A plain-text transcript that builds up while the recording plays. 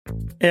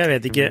Jeg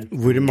vet ikke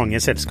hvor mange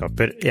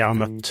selskaper jeg har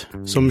møtt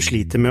som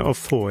sliter med å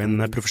få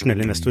inn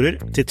profesjonelle investorer,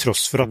 til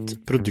tross for at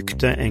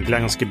produktet egentlig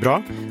er ganske bra,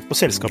 og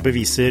selskapet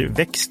viser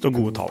vekst og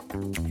gode tall.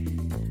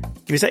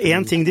 Hvis det er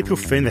en ting de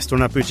proffe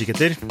investorene er på utkikk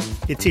etter,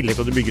 i tillegg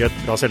til at du bygger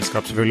et bra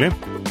selskap selvfølgelig,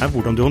 er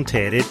hvordan du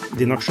håndterer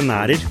dine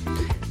aksjonærer,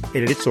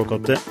 eller ditt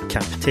såkalte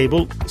cap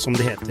table, som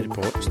det heter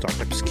på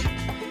startupsk.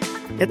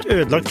 Et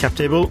ødelagt cap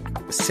table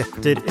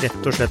setter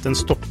rett og slett en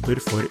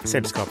stopper for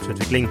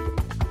selskapsutvikling.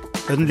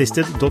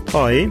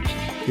 Unlisted.ai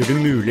gjør det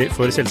mulig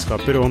for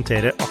selskaper å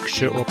håndtere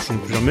aksje- og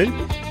opsjonsprogrammer,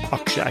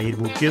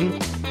 aksjeeierboken,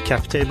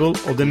 captable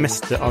og det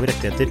meste av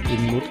rettigheter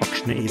inn mot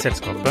aksjene i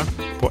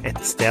selskapet på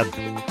ett sted.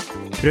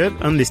 Prøv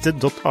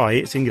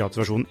Unlisted.ai sin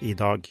gratisversjon i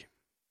dag.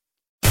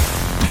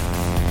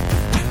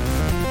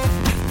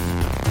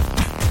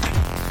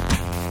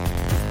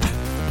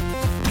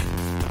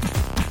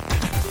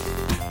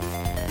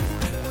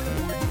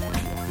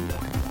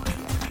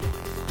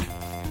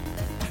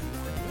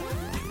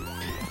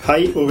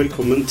 Hei og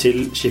velkommen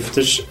til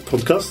Skifters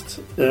podcast.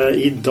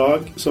 I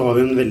dag så har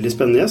vi en veldig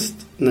spennende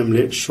gjest,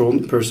 nemlig Sean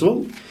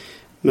Percival.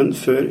 Men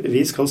før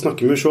vi skal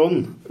snakke med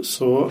Sean,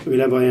 så vil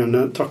jeg bare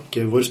gjerne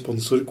takke vår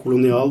sponsor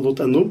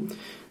kolonial.no,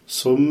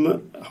 som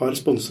har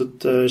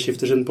sponset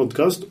Skifter sin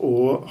podcast,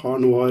 og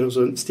nå har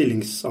også en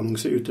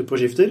stillingsannonse ute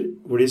på Skifter,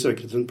 hvor de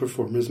søker etter en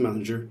performance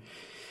manager.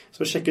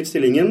 Så sjekk ut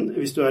stillingen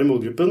hvis du er i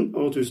målgruppen,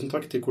 og tusen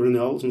takk til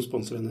Kolonial som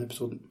sponser denne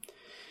episoden.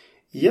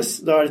 Yes,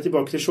 da er det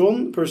tilbake til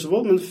Sean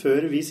Percival, men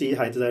før vi sier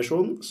hei til deg,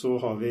 Sean, så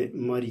har vi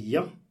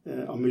Maria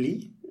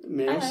Amelie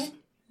med oss.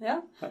 Hei. Ja,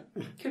 hei.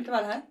 Kult å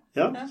være her.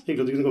 Ja,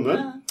 hyggelig at du kunne komme.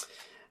 Ja.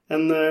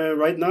 And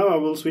right now I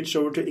will switch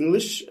over to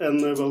English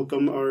and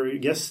welcome our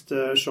guest,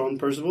 Sean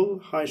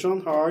Percival. Hi,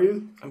 Sean, how are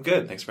you? I'm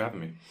good, thanks for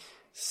having me.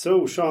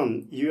 So,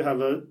 Sean, you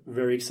have a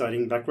very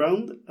exciting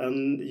background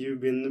and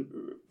you've been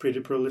pretty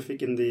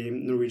prolific in the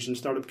Norwegian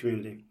startup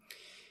community.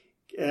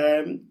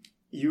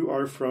 You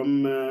are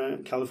from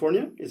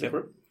California, is that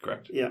correct?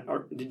 Correct. Yeah.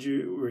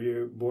 Were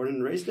you born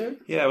and raised there?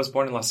 Yeah, I was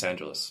born in Los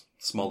Angeles,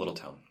 small little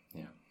town.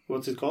 Yeah.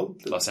 What's it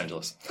called? Los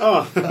Angeles.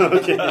 Oh,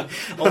 okay.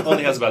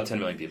 Only has about 10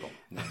 million people.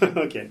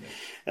 Okay.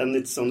 And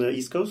it's on the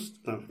East Coast?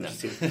 No.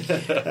 Just be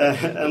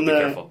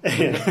careful.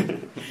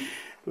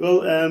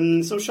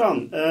 Well, so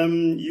Sean,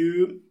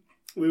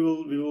 we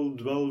will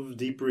delve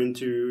deeper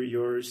into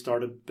your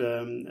startup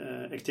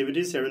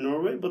activities here in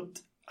Norway, but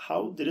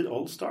how did it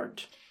all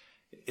start?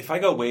 If I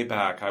go way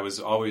back, I was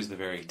always the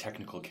very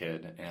technical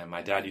kid, and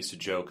my dad used to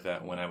joke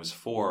that when I was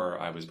 4,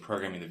 I was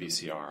programming the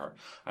VCR,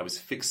 I was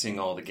fixing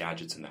all the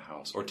gadgets in the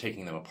house, or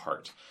taking them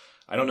apart.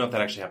 I don't know if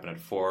that actually happened at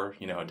 4,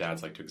 you know how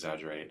dads like to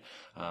exaggerate,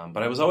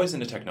 but I was always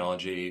into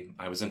technology.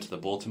 I was into the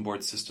bulletin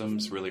board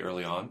systems really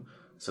early on,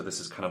 so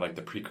this is kind of like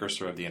the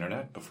precursor of the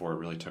internet before it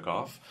really took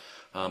off.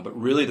 But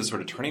really the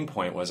sort of turning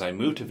point was I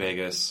moved to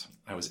Vegas.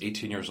 I was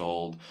 18 years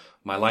old.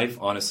 My life,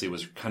 honestly,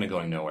 was kind of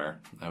going nowhere.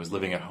 I was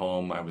living at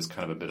home. I was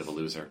kind of a bit of a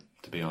loser,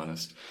 to be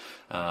honest.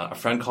 A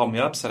friend called me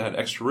up, said I had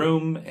extra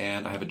room,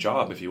 and I have a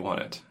job if you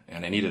want it.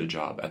 And I needed a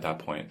job at that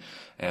point.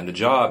 And the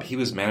job, he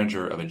was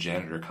manager of a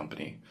janitor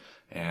company.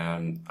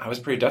 And I was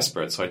pretty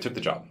desperate, so I took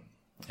the job.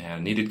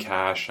 And needed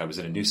cash. I was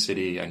in a new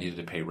city. I needed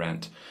to pay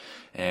rent.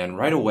 And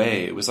right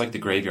away, it was like the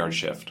graveyard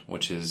shift,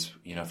 which is,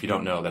 you know, if you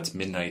don't know, that's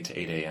midnight to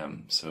 8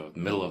 a.m., so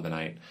middle of the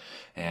night.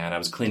 And I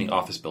was cleaning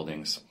office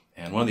buildings.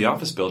 And one of the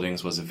office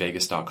buildings was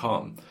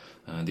Vegas.com.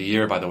 The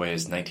year, by the way,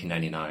 is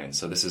 1999.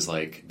 So this is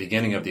like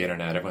beginning of the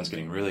internet. Everyone's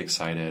getting really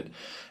excited.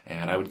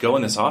 And I would go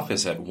in this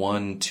office at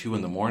 1, 2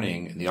 in the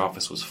morning, and the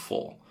office was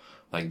full.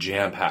 Like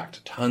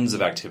jam-packed, tons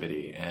of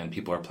activity, and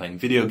people are playing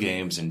video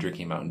games and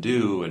drinking Mountain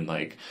Dew, and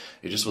like,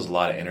 it just was a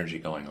lot of energy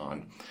going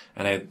on.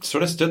 And I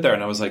sort of stood there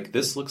and I was like,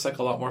 this looks like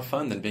a lot more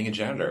fun than being a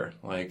janitor.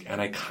 Like, and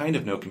I kind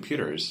of know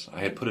computers. I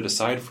had put it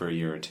aside for a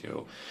year or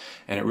two.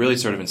 And it really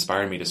sort of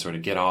inspired me to sort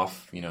of get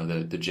off, you know,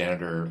 the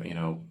janitor,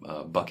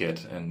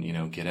 bucket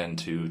and, get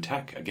into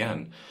tech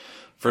again.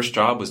 First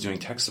job was doing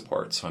tech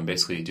support. So I'm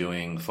basically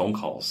doing phone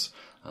calls.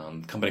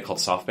 Company called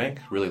SoftBank,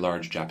 really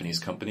large Japanese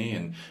company,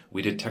 and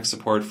we did tech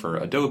support for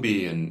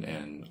Adobe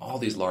and all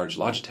these large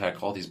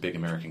Logitech, all these big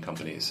American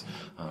companies,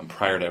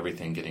 prior to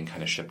everything getting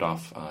kind of shipped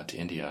off to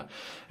India.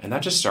 And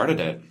that just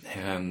started it.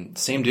 And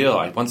same deal,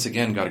 I once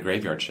again got a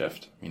graveyard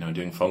shift,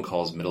 doing phone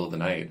calls middle of the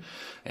night.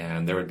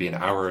 And there would be an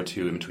hour or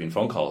two in between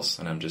phone calls,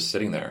 and I'm just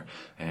sitting there.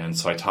 And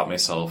so I taught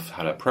myself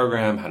how to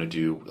program, how to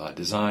do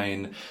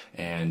design,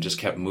 and just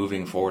kept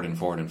moving forward and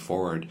forward and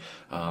forward.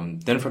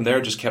 Then from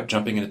there, just kept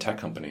jumping into tech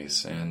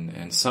companies.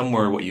 And some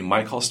were what you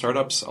might call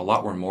startups. A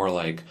lot were more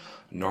like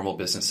normal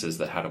businesses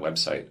that had a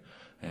website.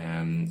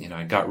 And,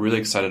 I got really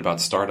excited about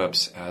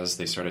startups as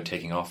they started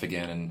taking off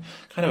again in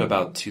kind of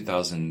about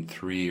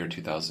 2003 or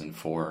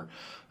 2004.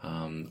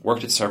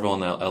 Worked at several in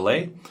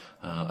LA.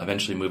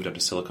 Eventually moved up to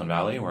Silicon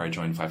Valley where I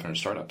joined 500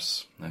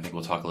 Startups. I think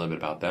we'll talk a little bit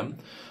about them.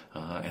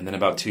 And then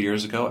about 2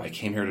 years ago, I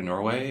came here to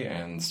Norway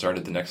and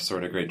started the next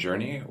sort of great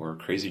journey or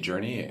crazy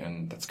journey.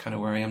 And that's kind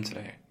of where I am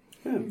today.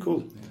 Yeah,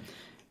 cool.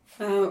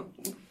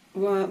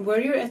 Were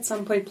you at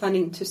some point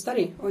planning to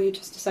study, or you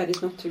just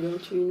decided not to go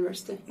to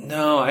university?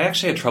 No, I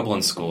actually had trouble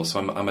in school, so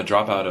I'm a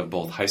dropout of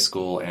both high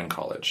school and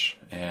college.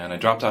 And I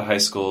dropped out of high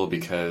school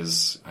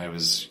because I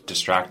was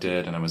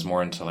distracted and I was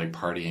more into like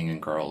partying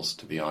and girls,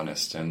 to be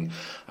honest. And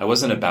I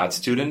wasn't a bad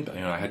student.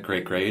 I had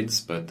great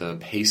grades, but the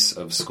pace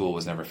of school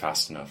was never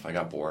fast enough. I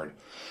got bored.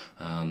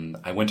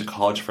 I went to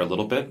college for a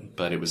little bit,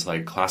 but it was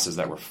like classes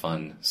that were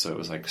fun. So it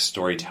was like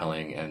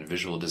storytelling and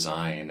visual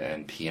design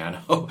and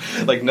piano,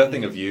 like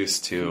nothing of use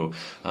to,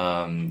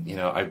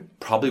 I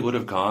probably would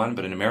have gone,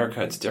 but in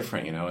America it's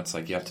different, it's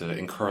like you have to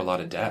incur a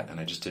lot of debt, and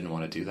I just didn't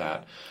want to do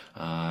that.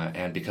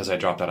 And because I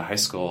dropped out of high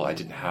school, I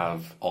didn't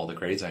have all the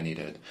grades I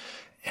needed.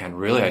 And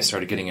really, I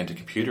started getting into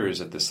computers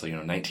at this,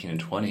 19 and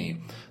 20.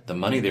 The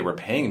money they were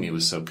paying me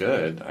was so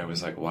good. I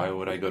was like, why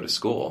would I go to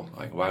school?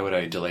 Like, why would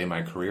I delay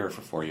my career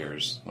for 4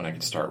 years when I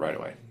could start right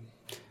away?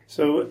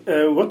 So,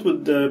 what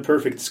would the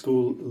perfect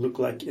school look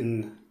like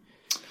in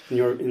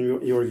your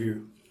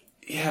view?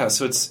 Yeah,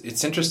 so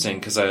it's interesting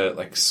because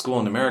like school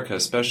in America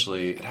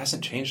especially, it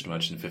hasn't changed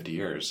much in 50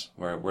 years,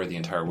 where the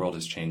entire world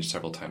has changed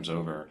several times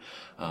over.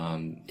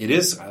 It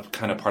is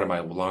kind of part of my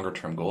longer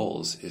term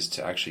goals is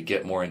to actually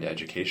get more into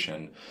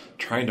education,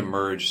 trying to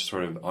merge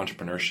sort of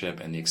entrepreneurship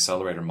and the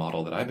accelerator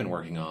model that I've been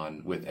working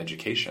on with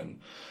education.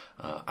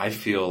 I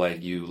feel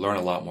like you learn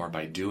a lot more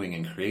by doing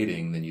and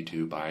creating than you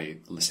do by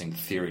listening to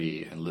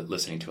theory and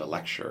listening to a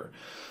lecture.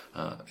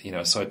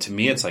 So to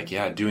me, it's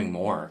like, doing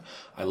more.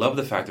 I love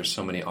the fact there's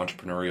so many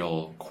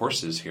entrepreneurial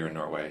courses here in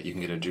Norway. You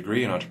can get a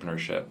degree in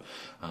entrepreneurship,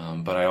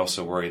 but I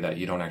also worry that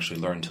you don't actually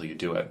learn until you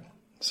do it.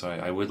 So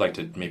I would like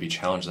to maybe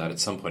challenge that at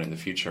some point in the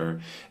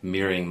future,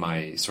 mirroring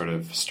my sort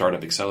of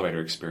startup accelerator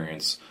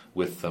experience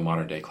with the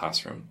modern day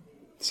classroom.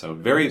 So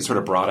very sort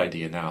of broad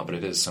idea now, but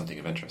it is something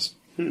of interest.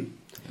 And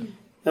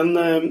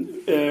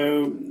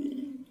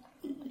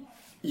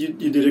you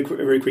did a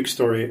very quick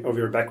story of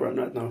your background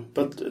right now.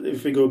 But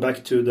if we go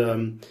back to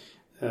the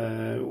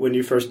when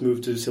you first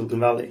moved to Silicon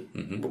Valley,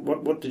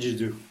 what did you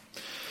do?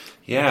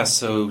 Yeah,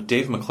 so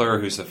Dave McClure,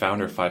 who's the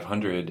founder of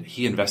 500,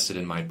 he invested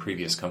in my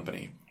previous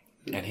company.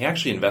 And he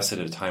actually invested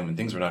at a time when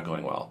things were not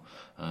going well.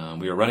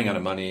 We were running out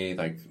of money,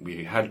 like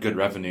we had good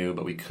revenue,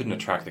 but we couldn't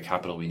attract the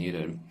capital we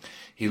needed.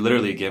 He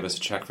literally gave us a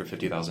check for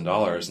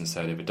 $50,000 and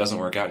said, if it doesn't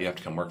work out, you have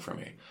to come work for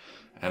me.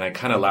 And I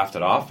kind of laughed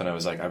it off, and I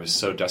was like, I was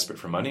so desperate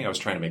for money, I was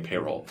trying to make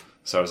payroll.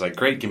 So I was like,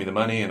 great, give me the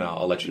money, and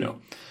I'll let you know.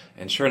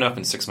 And sure enough,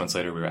 in 6 months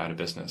later, we were out of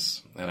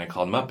business. And I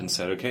called him up and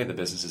said, okay, the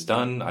business is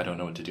done, I don't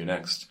know what to do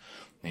next.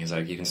 And he's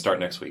like, you can start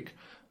next week.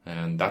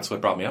 And that's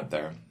what brought me up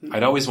there.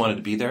 I'd always wanted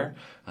to be there.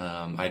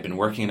 I'd been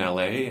working in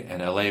LA,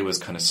 and LA was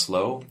kind of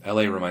slow.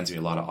 LA reminds me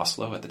a lot of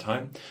Oslo at the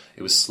time.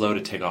 It was slow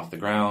to take off the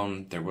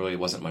ground. There really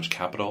wasn't much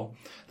capital.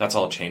 That's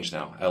all changed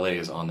now. LA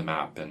is on the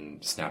map, and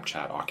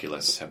Snapchat,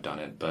 Oculus have done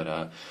it.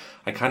 But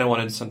I kind of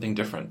wanted something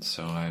different.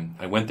 So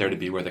I went there to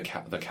be where the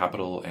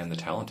capital and the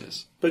talent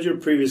is. But your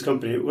previous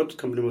company, what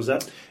company was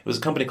that? It was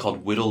a company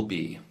called Whittle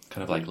Bee,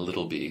 kind of like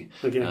Little Bee.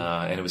 Okay.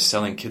 And it was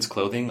selling kids'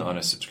 clothing on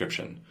a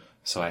subscription.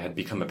 So I had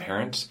become a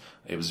parent.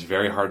 It was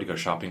very hard to go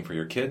shopping for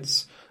your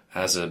kids.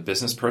 As a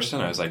business person,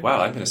 I was like,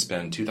 wow, I'm going to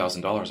spend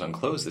 $2,000 on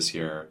clothes this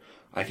year.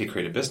 I could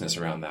create a business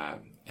around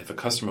that. If a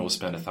customer will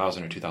spend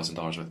 $1,000 or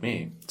 $2,000 with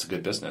me, it's a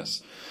good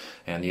business.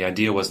 And the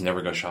idea was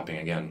never go shopping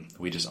again.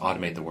 We just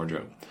automate the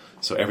wardrobe.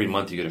 So every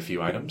month you get a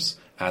few items.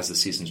 As the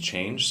seasons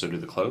change, so do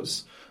the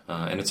clothes.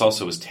 And it's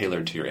also was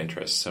tailored to your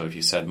interests. So if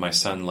you said, my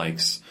son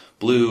likes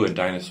blue and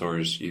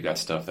dinosaurs, you got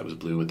stuff that was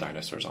blue with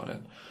dinosaurs on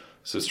it.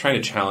 So it's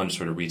trying to challenge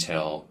sort of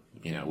retail,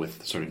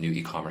 with sort of new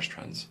e-commerce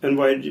trends. And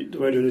why don't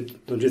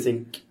you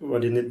think, why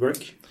didn't it work?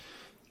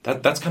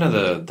 That's kind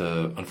of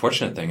the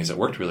unfortunate thing is it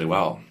worked really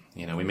well.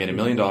 We made $1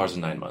 million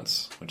in 9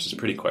 months, which is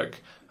pretty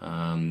quick.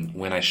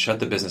 When I shut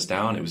the business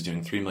down, it was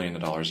doing $3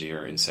 million a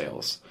year in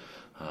sales.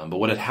 But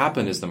what had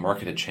happened is the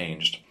market had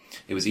changed.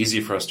 It was easy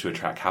for us to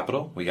attract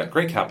capital. We got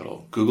great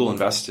capital. Google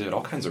invested,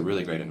 all kinds of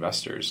really great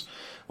investors.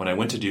 When I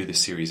went to do the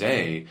Series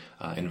A,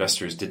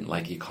 investors didn't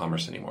like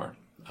e-commerce anymore.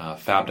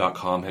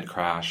 Fab.com had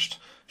crashed.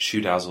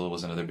 ShoeDazzle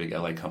was another big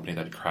LA company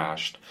that had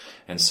crashed.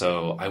 And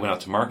so I went out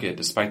to market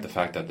despite the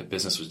fact that the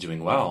business was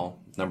doing well,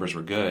 numbers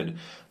were good,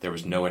 there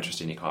was no interest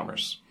in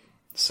e-commerce.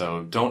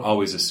 So don't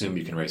always assume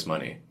you can raise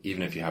money,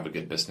 even if you have a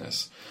good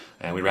business.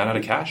 And we ran out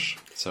of cash.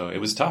 So it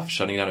was tough.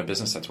 Shutting down a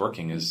business that's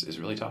working is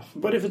really tough.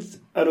 But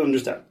I don't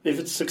understand. If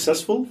it's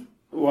successful,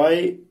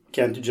 why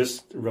can't you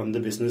just run the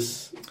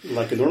business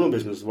like a normal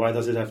business? Why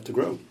does it have to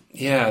grow?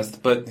 Yeah,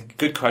 but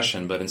good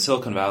question. But in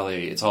Silicon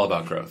Valley, it's all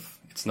about growth.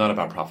 It's not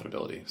about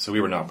profitability. So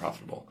we were not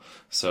profitable.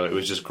 So it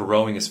was just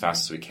growing as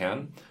fast as we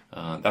can.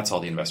 That's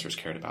all the investors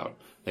cared about.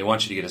 They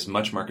want you to get as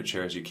much market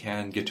share as you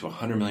can, get to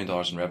 $100 million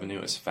in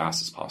revenue as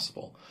fast as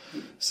possible.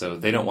 So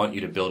they don't want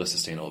you to build a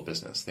sustainable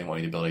business. They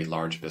want you to build a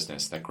large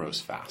business that grows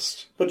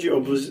fast. But you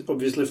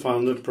obviously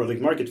found a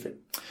product market fit.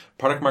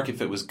 Product market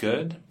fit was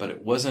good, but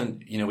it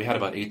wasn't, we had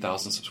about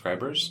 8,000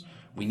 subscribers.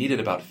 We needed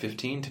about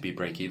 15 to be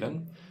break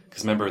even.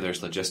 Because remember,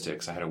 there's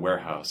logistics. I had a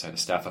warehouse. I had a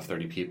staff of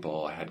 30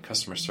 people. I had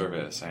customer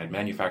service. I had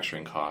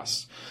manufacturing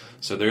costs.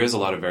 So there is a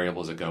lot of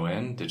variables that go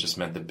in that just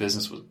meant the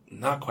business was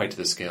not quite to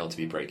the scale to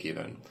be break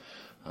even.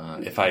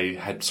 If I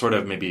had sort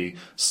of maybe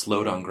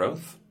slowed on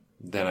growth,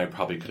 then I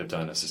probably could have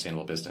done a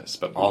sustainable business.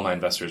 But all my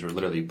investors were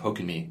literally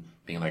poking me,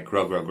 being like,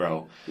 grow, grow,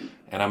 grow.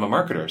 And I'm a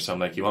marketer, so I'm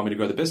like, you want me to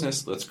grow the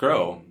business? Let's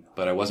grow.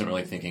 But I wasn't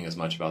really thinking as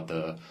much about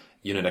the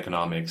unit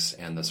economics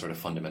and the sort of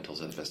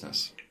fundamentals of the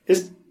business.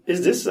 Is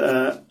this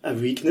a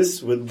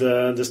weakness with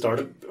the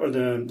startup or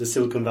the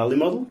Silicon Valley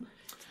model?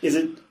 Is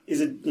it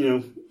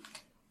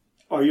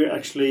are you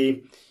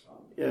actually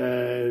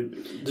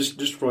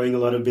destroying a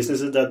lot of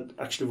businesses that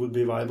actually would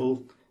be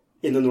viable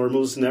in a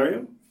normal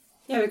scenario?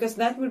 Yeah, because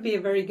that would be a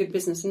very good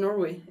business in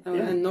Norway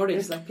and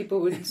Nordics. Like people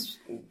would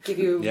give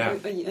you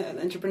an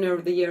Entrepreneur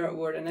of the Year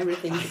award and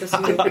everything because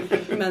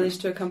you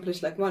managed to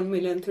accomplish like 1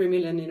 million, 3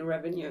 million in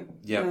revenue.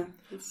 Yeah,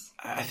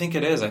 I think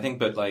it is.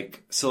 But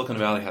like Silicon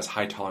Valley has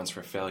high tolerance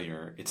for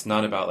failure. It's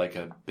not about like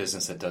a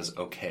business that does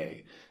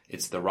okay.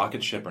 It's the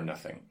rocket ship or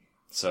nothing.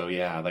 So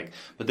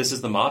but this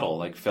is the model.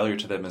 Like failure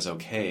to them is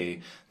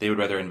okay. They would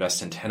rather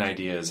invest in 10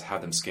 ideas,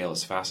 have them scale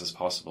as fast as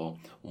possible.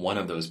 One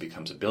of those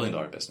becomes $1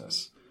 billion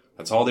business.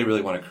 That's all they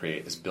really want to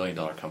create is $1 billion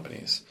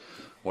companies.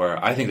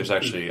 Where I think there's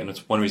actually, and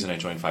it's one reason I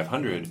joined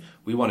 500,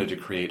 we wanted to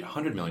create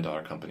 $100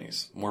 million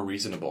companies, more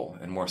reasonable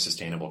and more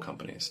sustainable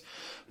companies.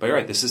 But you're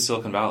right, this is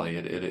Silicon Valley.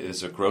 It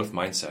is a growth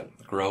mindset.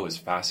 Grow as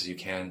fast as you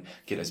can,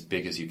 get as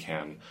big as you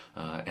can,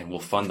 and we'll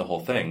fund the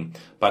whole thing.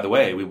 By the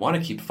way, we want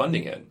to keep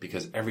funding it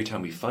because every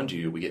time we fund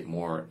you, we get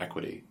more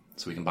equity,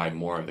 so we can buy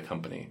more of the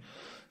company.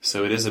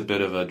 So it is a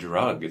bit of a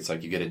drug. It's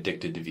like you get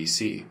addicted to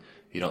VC.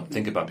 You don't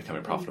think about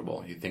becoming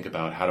profitable. You think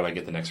about how do I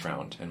get the next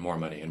round and more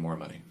money and more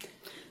money.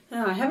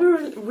 I have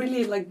a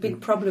really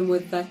big problem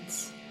with that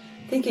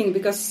thinking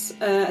because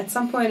at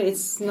some point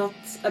it's not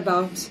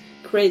about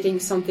creating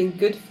something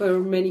good for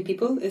many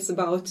people. It's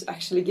about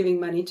actually giving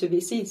money to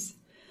VCs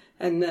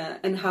and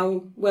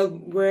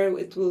where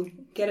it will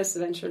get us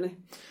eventually.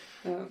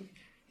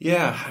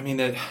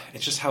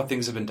 It's just how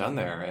things have been done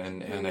there,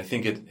 and I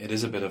think it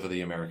is a bit of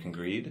the American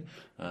greed.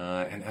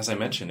 And as I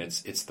mentioned,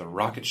 it's the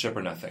rocket ship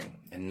or nothing,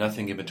 and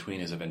nothing in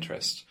between is of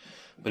interest.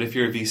 But if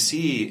you're a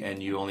VC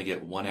and you only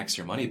get 1x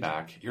your money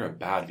back, you're a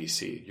bad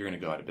VC. You're going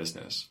to go out of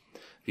business.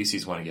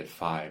 VCs want to get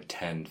 5,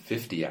 10,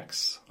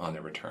 50x on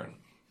their return.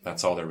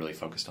 That's all they're really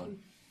focused on.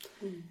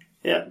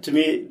 Yeah, to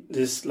me,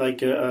 this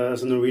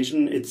as a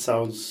Norwegian, it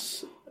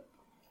sounds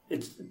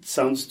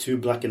too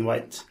black and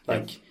white.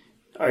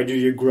 Either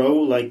you grow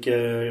like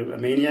a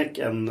maniac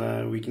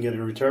and we can get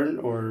a return,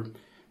 or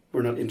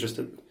we're not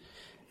interested.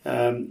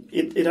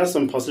 It has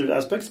some positive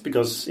aspects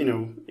because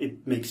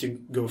it makes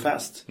you go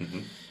fast,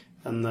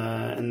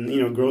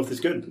 and growth is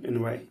good in a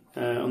way.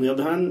 On the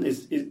other hand,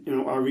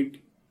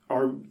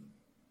 are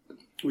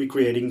we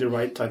creating the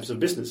right types of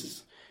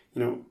businesses?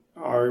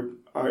 Are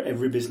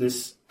every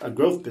business a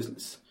growth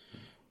business?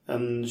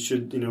 And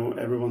should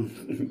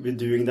everyone be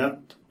doing that?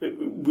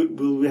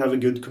 Will we have a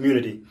good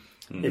community?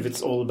 If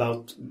it's all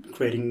about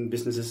creating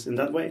businesses in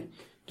that way.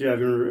 Do you have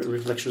your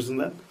reflections on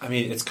that?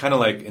 It's kind of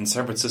like in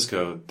San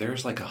Francisco,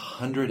 there's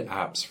 100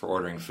 apps for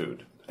ordering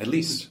food, at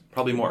least,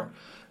 probably more.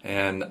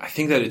 And I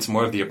think that it's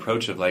more of the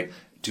approach of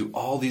do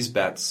all these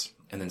bets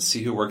and then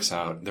see who works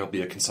out. There'll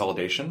be a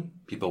consolidation.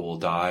 People will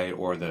die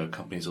or the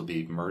companies will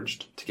be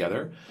merged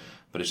together.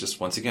 But it's just,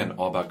 once again,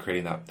 all about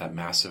creating that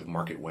massive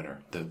market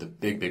winner, the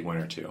big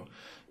winner too.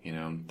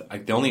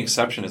 The only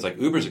exception is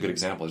Uber's a good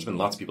example. There's been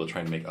lots of people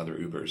trying to make other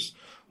Ubers.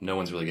 No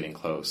one's really getting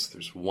close.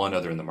 There's one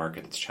other in the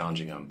market that's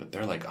challenging them, but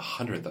they're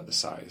 100th of the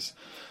size.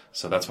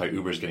 So that's why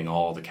Uber's getting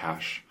all the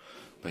cash.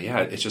 But yeah,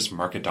 it's just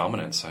market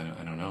dominance. I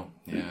don't know.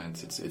 Yeah,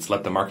 it's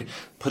let the market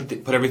put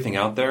everything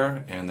out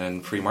there, and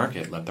then free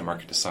market. Let the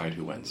market decide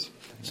who wins.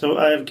 So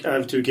I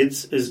have 2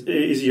 kids.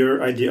 Is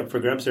your idea up for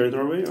grabs here in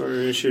Norway,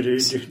 or should you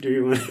do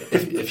you want?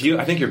 If you,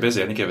 I think you're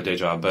busy. I think you have a day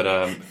job,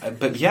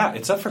 but yeah,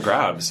 it's up for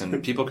grabs,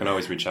 and people can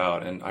always reach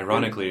out. And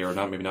ironically, or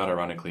maybe not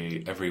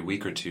ironically, every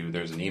week or two,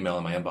 there's an email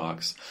in my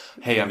inbox.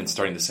 Hey, I'm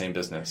starting the same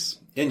business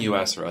in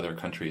U.S. or other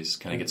countries.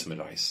 Can I get some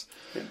advice?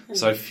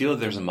 So I feel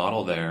there's a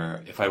model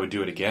there. If I would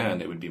do it again,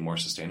 it would be more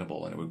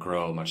sustainable and it would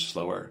grow much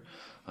slower.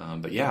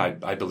 But yeah,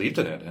 I believed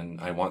in it, and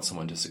I want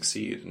someone to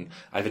succeed. And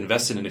I've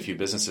invested in a few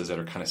businesses that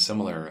are kind of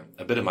similar,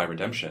 a bit of my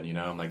redemption,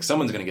 I'm like,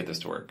 someone's going to get this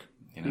to work,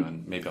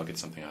 and maybe I'll get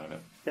something out of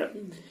it. Yeah.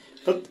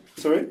 But,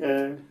 sorry,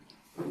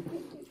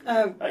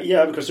 I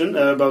have a question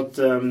about,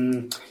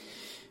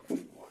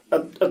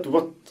 at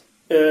what,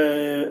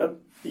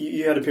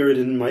 you had a period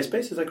in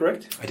MySpace, is that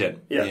correct? I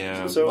did.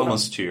 Yeah. So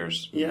almost 2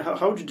 years. Yeah.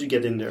 How did you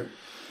get in there?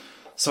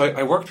 So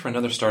I worked for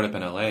another startup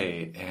in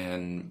LA,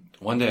 and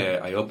one day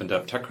I opened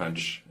up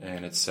TechCrunch,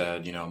 and it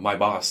said, my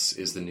boss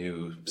is the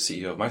new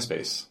CEO of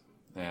MySpace.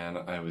 And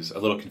I was a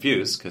little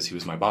confused because he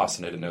was my boss,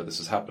 and I didn't know this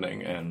was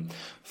happening. And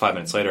 5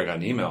 minutes later, I got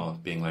an email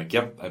being like,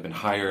 yep, I've been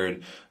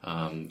hired.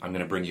 I'm going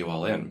to bring you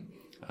all in.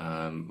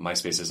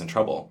 MySpace is in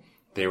trouble.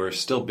 They were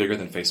still bigger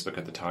than Facebook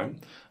at the time,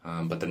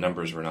 but the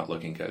numbers were not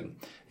looking good.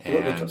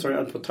 And sorry,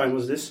 at what time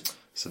was this?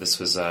 So this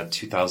was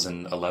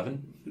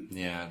 2011.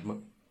 Yeah,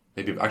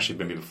 maybe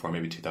before,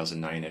 maybe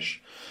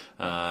 2009-ish.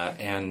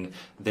 And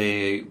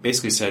they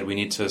basically said, we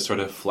need to sort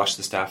of flush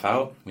the staff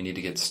out. We need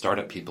to get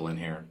startup people in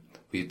here.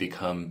 We've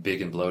become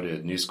big and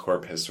bloated. News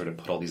Corp has sort of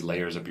put all these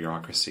layers of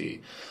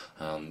bureaucracy.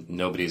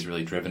 Nobody's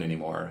really driven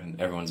anymore,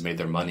 and everyone's made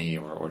their money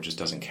or just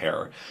doesn't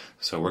care.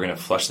 So we're going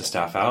to flush the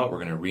staff out. We're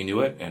going to renew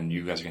it, and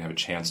you guys are going to have a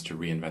chance to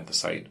reinvent the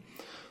site.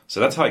 So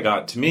that's how I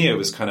got. To me, it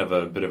was kind of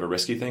a bit of a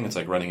risky thing. It's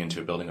like running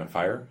into a building on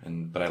fire,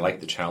 but I liked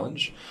the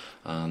challenge.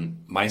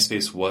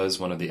 MySpace was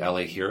one of the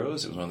LA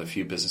heroes. It was one of the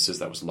few businesses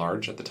that was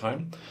large at the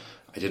time.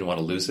 I didn't want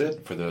to lose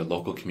it for the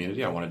local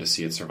community. I wanted to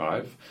see it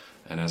survive.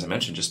 And as I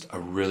mentioned, just a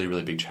really,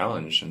 really big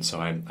challenge. And so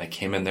I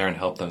came in there and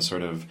helped them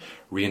sort of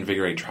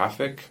reinvigorate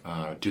traffic,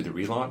 do the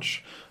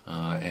relaunch,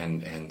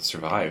 and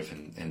survive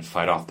and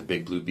fight off the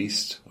big blue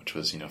beast, which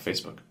was,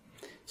 Facebook.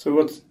 So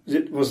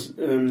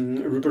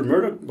Rupert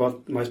Murdoch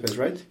bought MySpace,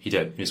 right? He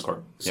did, News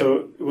Corp. Yep.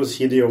 So was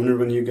he the owner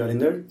when you got in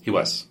there? He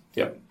was,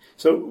 yeah.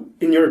 So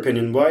in your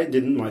opinion, why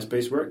didn't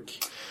MySpace work?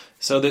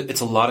 So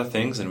it's a lot of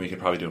things, and we could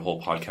probably do a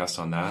whole podcast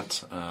on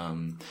that.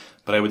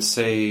 But I would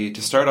say,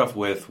 to start off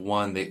with,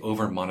 one, they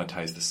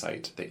over-monetized the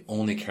site. They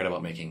only cared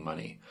about making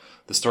money.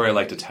 The story I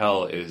like to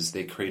tell is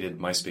they created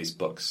MySpace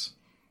books.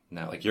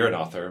 Now, you're an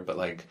author, but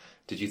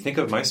did you think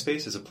of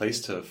MySpace as a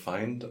place to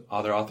find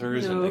other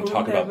authors and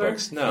talk about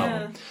books? No.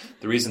 Yeah.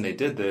 The reason they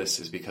did this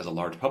is because a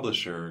large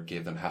publisher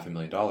gave them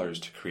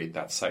 $500,000 to create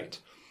that site.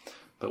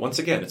 But once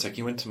again, it's like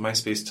you went to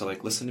MySpace to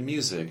listen to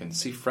music and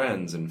see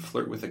friends and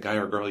flirt with a guy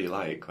or girl you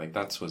like.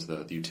 That was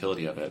the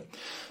utility of it.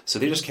 So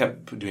they just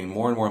kept doing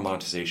more and more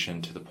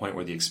monetization to the point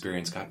where the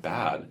experience got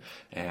bad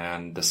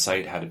and the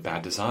site had a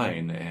bad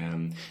design.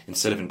 And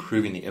instead of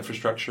improving the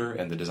infrastructure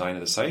and the design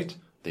of the site,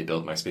 they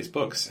built MySpace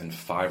books and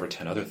 5 or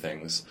 10 other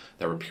things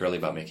that were purely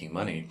about making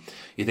money.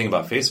 You think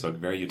about Facebook,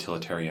 very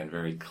utilitarian,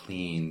 very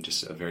clean,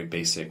 just a very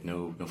basic,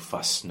 no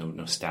fuss,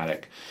 no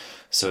static.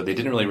 So they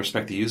didn't really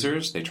respect the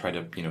users. They tried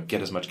to,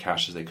 get as much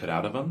cash as they could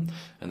out of them.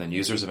 And then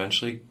users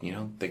eventually,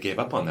 they gave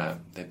up on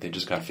that. They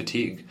just got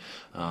fatigued.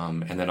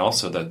 And then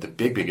also the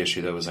big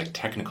issue though was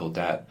technical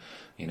debt.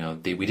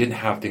 We didn't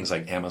have things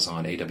like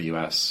Amazon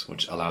AWS,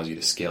 which allows you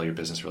to scale your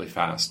business really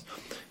fast.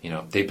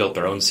 They built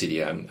their own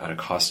CDN at a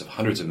cost of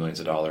hundreds of millions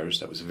of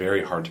dollars. That was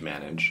very hard to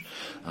manage.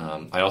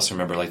 I also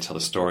remember, I tell the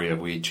story of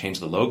we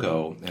changed the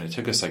logo, and it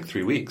took us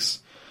 3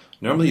 weeks.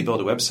 Normally you build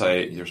a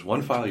website, there's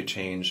one file you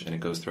change, and it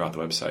goes throughout the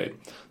website.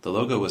 The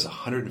logo was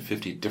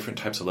 150 different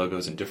types of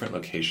logos in different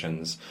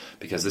locations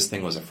because this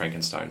thing was a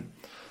Frankenstein.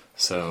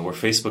 So where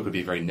Facebook would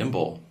be very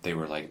nimble, they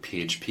were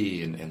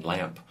PHP and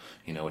LAMP,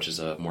 which is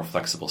a more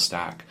flexible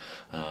stack.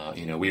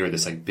 We were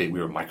this we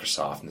were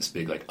Microsoft and this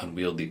big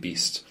unwieldy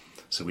beast.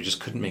 So we just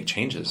couldn't make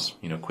changes,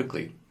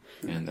 quickly.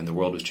 And the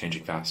world was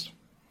changing fast.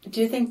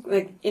 Do you think,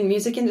 in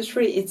music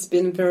industry, it's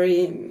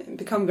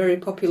become very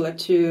popular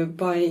to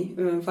buy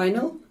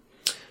vinyl?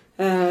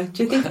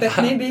 Do you think that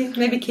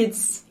maybe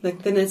kids,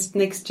 the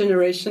next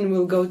generation,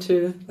 will go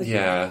to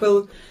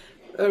will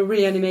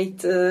reanimate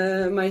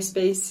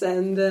MySpace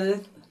and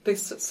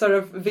this sort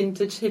of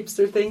vintage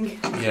hipster thing?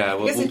 Yeah,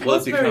 because it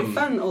was very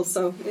fun.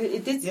 Also,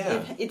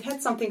 it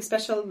had something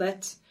special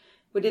that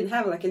we didn't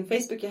have. In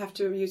Facebook, you have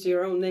to use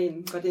your own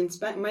name, but in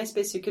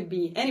MySpace, you could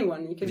be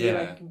anyone. You could be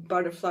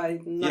Butterfly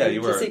 96,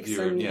 you were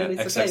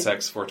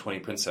XXX 420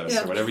 Princess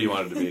or whatever you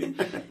wanted to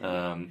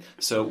be.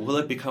 So will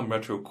it become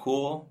retro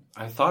cool?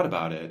 I thought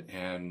about it,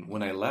 and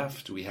when I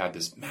left, we had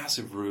this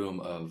massive room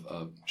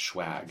of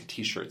swag,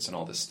 T-shirts, and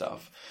all this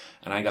stuff.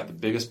 And I got the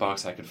biggest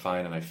box I could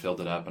find, and I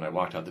filled it up, and I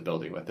walked out the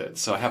building with it.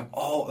 So I have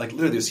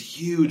literally this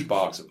huge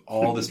box of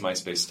all this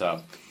MySpace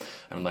stuff.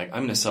 I'm I'm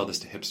going to sell this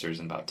to hipsters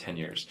in about 10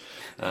 years.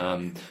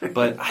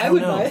 But I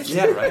don't know.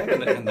 Yeah, right?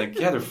 And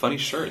they're funny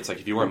shirts.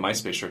 If you wore a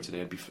MySpace shirt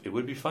today, it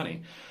would be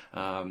funny.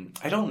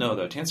 I don't know,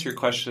 though. To answer your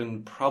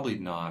question, probably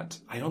not.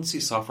 I don't see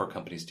software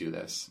companies do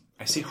this.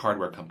 I see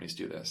hardware companies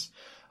do this.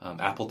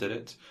 Apple did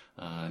it.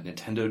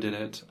 Nintendo did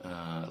it.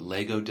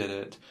 Lego did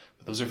it.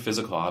 But those are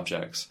physical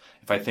objects.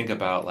 If I think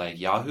about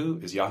Yahoo,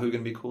 is Yahoo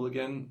going to be cool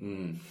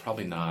again?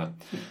 Probably not.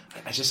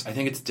 I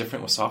think it's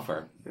different with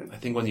software. I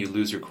think when you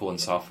lose your cool in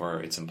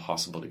software, it's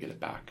impossible to get it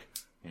back.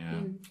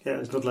 Yeah. Yeah,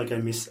 it's not like I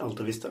miss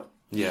Alta Vista.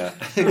 Yeah,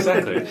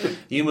 exactly.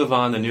 You move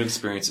on, the new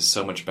experience is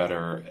so much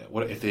better.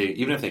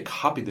 Even if they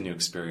copied the new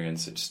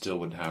experience, it still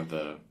wouldn't have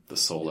the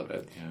soul of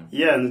it.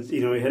 Yeah, and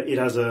it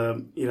has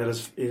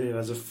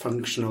a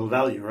functional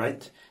value,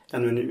 right?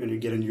 And when you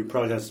get a new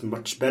product that's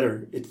much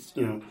better, it's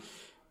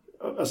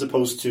as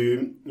opposed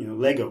to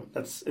Lego,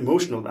 that's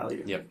emotional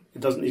value. Yep.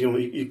 It doesn't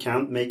you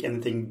can't make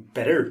anything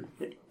better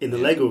in the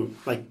Lego.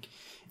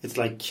 It's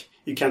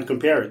you can't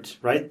compare it,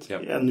 right?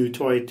 Yep. A new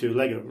toy to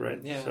Lego, right?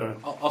 Yeah. So.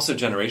 Also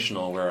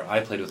generational, where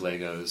I played with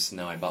Legos,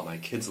 now I bought my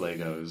kids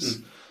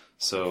Legos.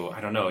 So I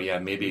don't know. Yeah,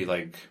 maybe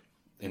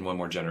in one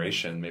more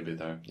generation, maybe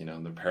the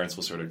parents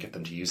will sort of get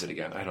them to use it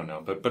again. I don't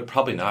know, but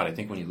probably not. I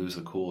think when you lose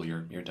the cool,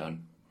 you're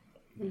done.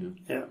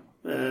 Yeah.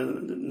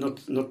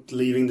 not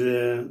leaving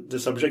the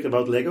subject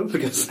about Lego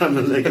because I'm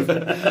a Lego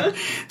fan.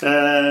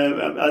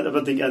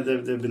 I think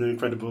they've been an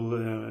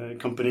incredible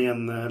company,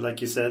 and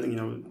like you said,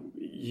 you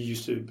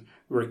used to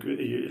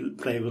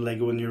play with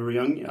Lego when you were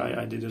young.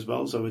 I did as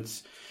well, so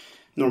it's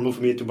normal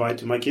for me to buy it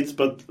to my kids.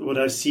 But what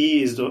I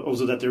see is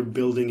also that they're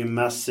building a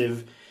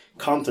massive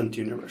content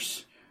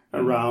universe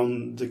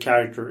around the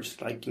characters.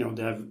 Like,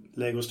 they have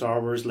Lego Star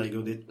Wars,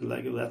 Lego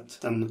that,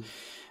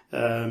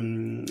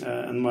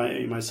 and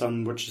my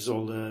son watches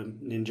all the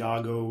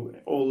Ninjago,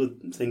 all the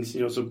things,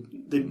 so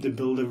they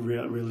build a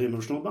really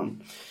emotional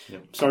bond.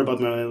 Yep. Sorry about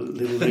my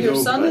little Lego. Your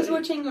son is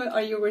watching, or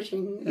are you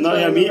watching? No,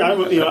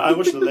 well? I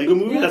watched the Lego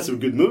movie. That's a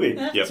good movie.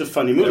 Yeah. Yep. It's a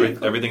funny movie.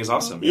 Everything is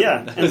awesome.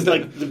 Yeah, and it's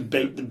like the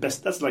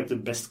best. That's like the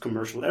best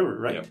commercial ever,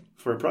 right? Yep.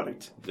 For a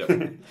product.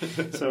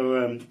 Yep.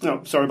 So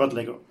no, sorry about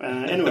Lego.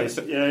 Anyways,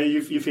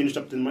 you finished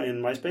up in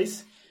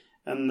MySpace.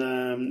 And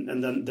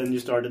then you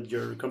started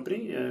your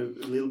company a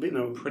little bit?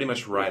 No, pretty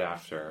much right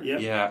after.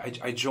 Yeah.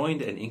 I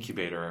joined an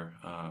incubator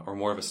or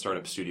more of a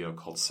startup studio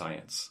called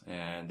Science,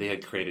 and they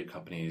had created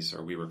companies,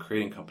 or we were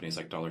creating companies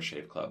like Dollar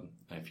Shave Club,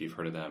 if you've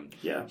heard of them.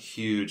 Yeah,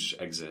 huge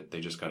exit.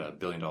 They just got $1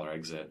 billion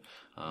exit.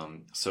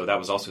 So that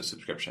was also a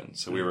subscription.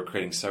 So we were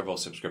creating several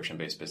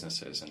subscription-based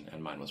businesses,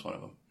 and mine was one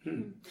of them.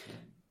 Yeah.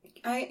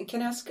 I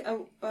can ask,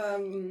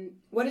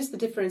 what is the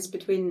difference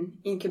between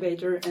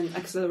incubator and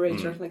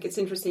accelerator? Like, it's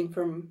interesting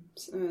from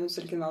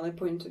Silicon Valley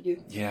point of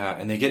view. Yeah,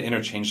 and they get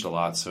interchanged a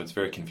lot, so it's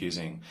very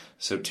confusing.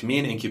 So to me,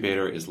 an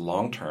incubator is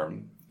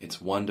long-term.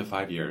 It's 1 to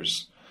 5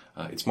 years.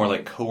 It's more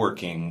like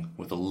co-working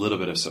with a little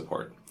bit of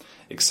support.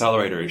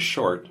 Accelerator is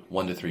short,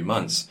 1 to 3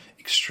 months,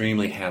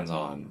 extremely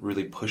hands-on,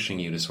 really pushing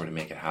you to sort of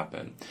make it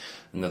happen.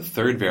 And the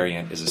third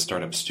variant is a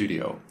startup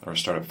studio or a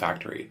startup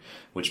factory,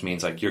 which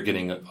means like you're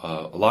getting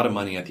a lot of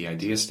money at the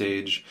idea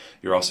stage.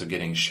 You're also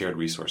getting shared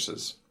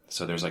resources.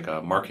 So there's like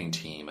a marketing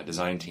team, a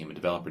design team, a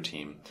developer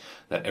team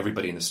that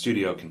everybody in the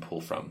studio can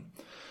pull from.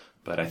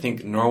 But I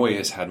think Norway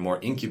has had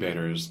more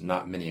incubators,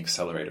 not many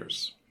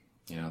accelerators.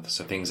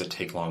 So things that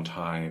take a long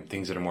time,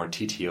 things that are more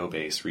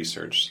TTO-based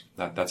research,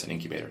 that's an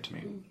incubator to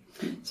me.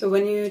 So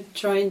when you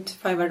joined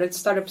 500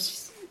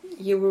 Startups,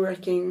 you were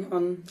working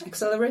on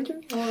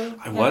Accelerator? Or?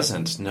 I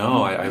wasn't,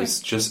 no. I was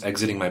just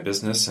exiting my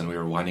business, and we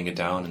were winding it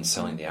down and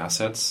selling the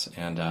assets.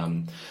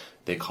 And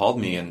they called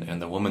me,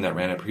 and the woman that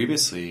ran it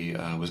previously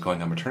was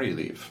going on maternity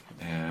leave.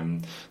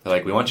 And they're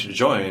like, we want you to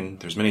join.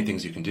 There's many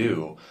things you can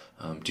do.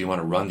 Do you want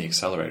to run the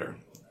accelerator?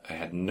 I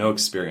had no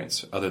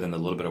experience other than a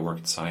little bit of work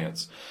in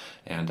Science.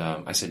 And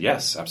I said,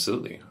 yes,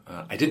 absolutely.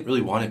 I didn't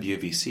really want to be a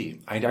VC.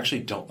 I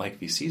actually don't like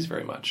VCs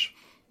very much.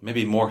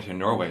 Maybe more in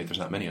Norway, there's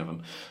not many of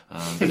them.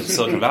 But in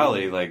Silicon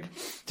Valley,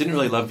 didn't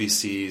really love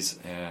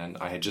VCs, and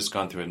I had just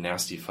gone through a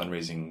nasty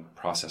fundraising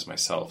process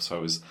myself, so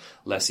I was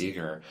less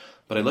eager.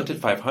 But I looked at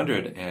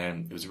 500,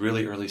 and it was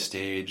really early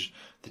stage.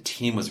 The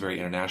team was very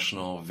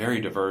international,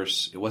 very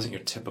diverse. It wasn't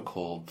your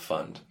typical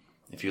fund.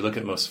 If you look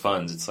at most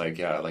funds, it's like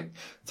a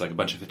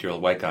bunch of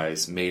 50-year-old white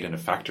guys made in a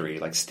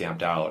factory,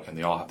 stamped out, and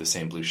they all have the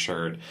same blue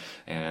shirt,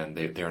 and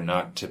they're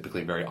not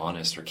typically very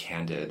honest or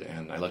candid.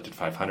 And I looked at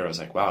 500, I was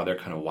like, wow, they're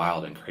kind of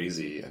wild and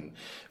crazy and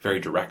very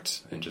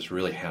direct and just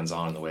really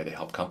hands-on in the way they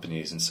help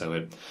companies. And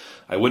so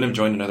I wouldn't have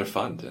joined another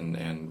fund,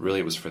 and really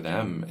it was for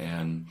them.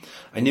 And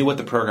I knew what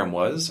the program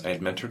was. I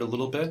had mentored a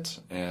little bit,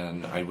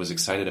 and I was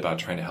excited about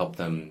trying to help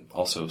them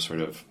also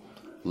sort of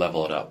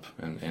level it up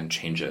and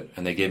change it.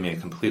 And they gave me a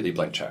completely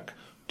blank check.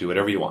 Do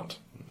whatever you want.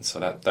 So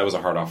that was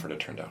a hard offer to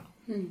turn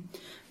down.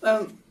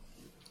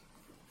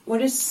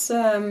 What is,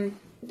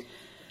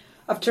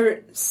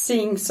 after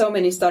seeing so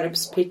many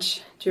startups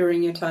pitch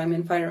during your time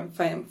in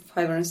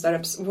 500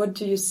 Startups, what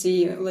do you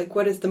see,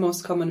 what is the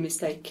most common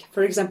mistake?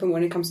 For example,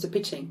 when it comes to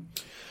pitching?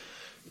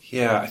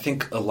 Yeah, I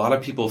think a lot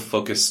of people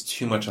focus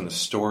too much on the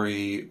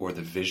story or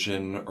the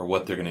vision or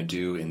what they're going to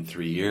do in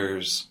 3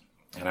 years.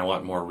 And I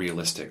want more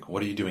realistic.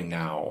 What are you doing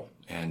now?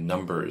 And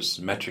numbers,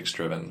 metrics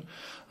driven.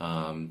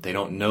 They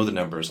don't know the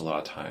numbers a lot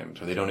of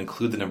times, or they don't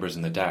include the numbers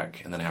in the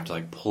deck, and then I have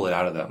to pull it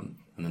out of them,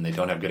 and then they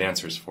don't have good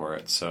answers for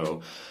it.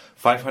 So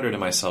 500 and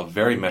myself,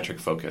 very metric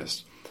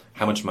focused.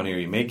 How much money are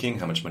you making?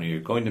 How much money are you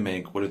going to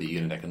make? What are the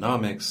unit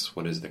economics?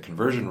 What is the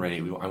conversion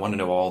rate? I want to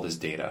know all this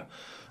data.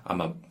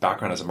 I'm a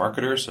background as a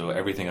marketer, so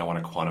everything I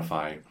want to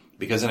quantify,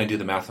 because then I do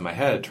the math in my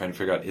head trying to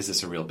figure out, is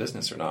this a real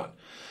business or not?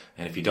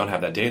 And if you don't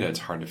have that data, it's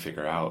hard to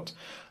figure out.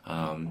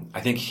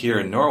 I think here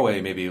in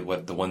Norway, maybe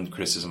what the one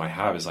criticism I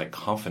have is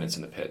confidence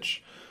in the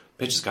pitch.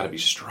 Pitch has got to be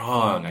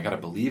strong. I got to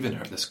believe in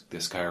her,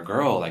 this guy or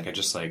girl.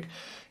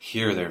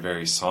 Here they're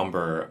very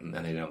somber, and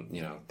they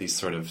don't, these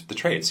sort of the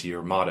traits.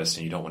 You're modest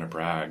and you don't want to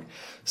brag.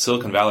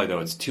 Silicon Valley, though,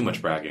 it's too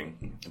much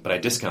bragging, but I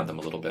discount them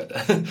a little bit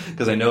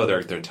because I know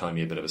they're telling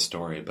me a bit of a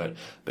story. But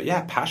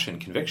yeah, passion,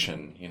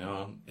 conviction.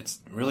 It's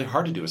really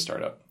hard to do a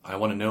startup. I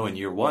want to know in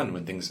year one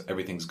when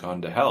everything's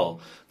gone to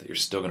hell that you're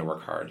still going to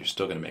work hard. You're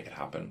still going to make it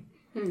happen.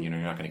 You're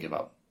not going to give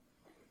up.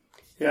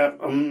 Yeah.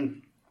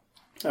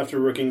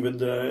 After working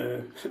with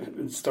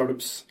with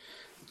startups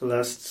the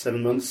last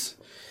 7 months,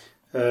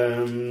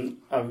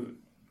 I've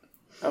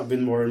I've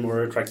been more and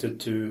more attracted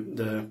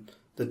to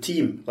the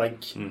team,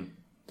 like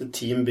the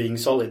team being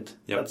solid.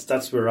 Yep.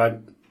 That's where I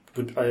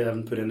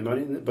haven't put any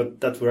money in it, but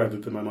that's where I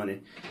would put my money.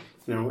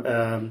 And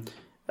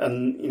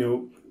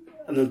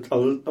an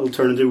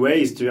alternative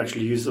way is to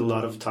actually use a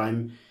lot of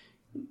time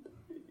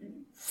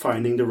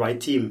finding the right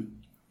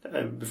team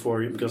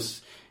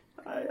because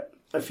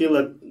I feel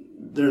that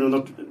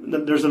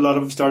there's a lot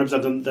of startups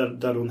that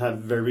don't have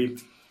very,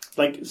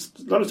 like,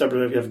 a lot of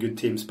startups have good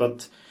teams,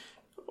 but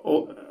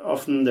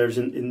often there's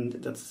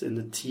that's in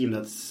the team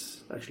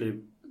that's actually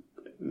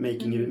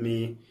making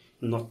me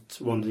not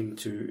wanting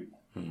to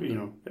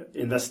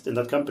invest in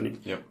that company.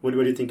 Yep. What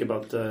do you think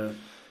about?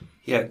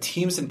 Yeah,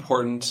 team's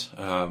important.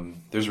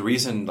 There's a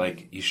reason,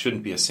 like, you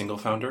shouldn't be a single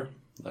founder,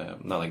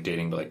 not like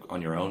dating, but like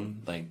on your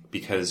own, like,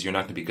 because you're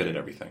not going to be good at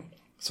everything.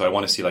 So I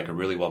want to see like a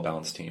really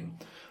well-balanced team.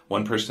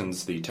 One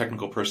person's the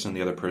technical person,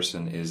 the other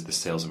person is the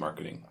sales and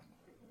marketing.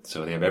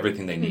 So they have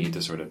everything they need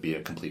to sort of be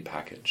a complete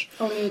package.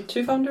 Only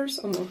 2 founders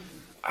or more?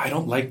 I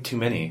don't like too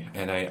many.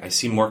 And I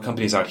see more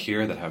companies out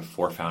here that have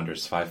 4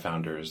 founders, 5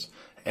 founders.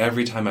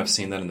 Every time I've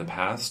seen that in the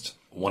past,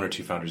 1 or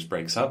 2 founders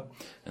breaks up,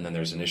 and then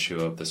there's an issue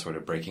of the sort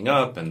of breaking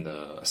up and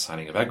the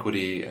assigning of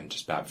equity and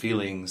just bad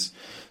feelings.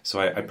 So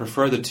I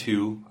prefer the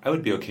 2. I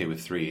would be okay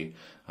with 3.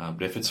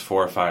 But if it's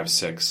 4, 5,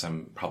 6,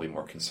 I'm probably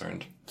more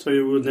concerned. So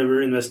you would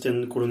never invest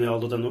in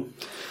Kolonial.no?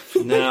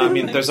 No, I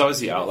mean, there's always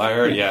the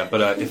outlier, yeah.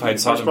 But if I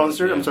saw them...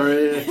 Sponsored, yeah. I'm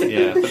sorry.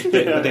 Yeah, but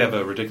they have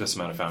a ridiculous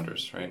amount of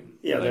founders, right?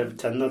 Yeah, they have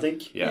 10, I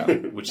think. Yeah,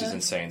 which is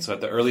insane. So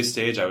at the early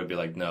stage, I would be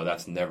like, no,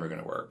 that's never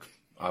going to work.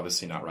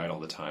 Obviously not right all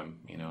the time,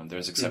 and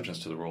there's exceptions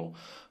to the rule.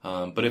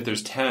 But if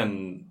there's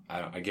 10,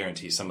 I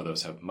guarantee some of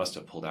those must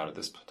have pulled out at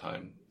this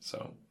time.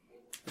 So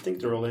I think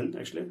they're all in,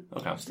 actually.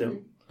 Okay. Still.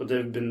 But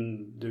they've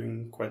been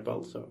doing quite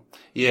well, so...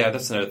 Yeah,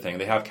 that's another thing.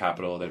 They have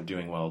capital. They're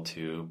doing well,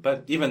 too.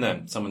 But even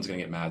then, someone's going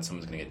to get mad.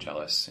 Someone's going to get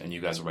jealous. And you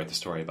guys will write the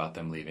story about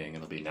them leaving.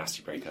 It'll be a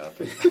nasty breakup.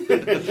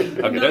 Okay,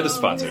 no. They're the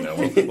sponsor. No,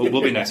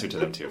 we'll be nicer to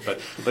them, too.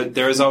 But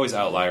there is always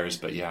outliers.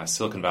 But yeah,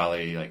 Silicon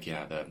Valley, like,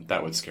 yeah,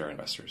 that would scare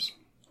investors.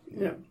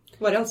 Yeah.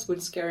 What else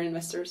would scare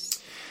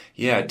investors?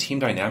 Yeah, team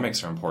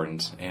dynamics are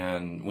important.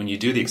 And when you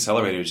do the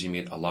accelerators, you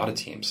meet a lot of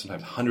teams,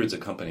 sometimes hundreds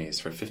of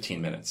companies for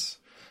 15 minutes.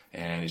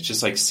 And it's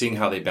just like seeing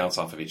how they bounce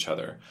off of each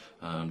other.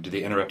 Do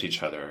they interrupt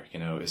each other?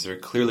 Is there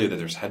clearly that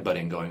there's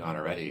headbutting going on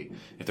already?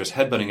 If there's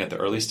headbutting at the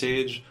early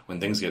stage, when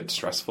things get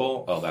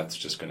stressful, that's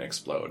just going to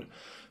explode.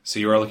 So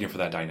you are looking for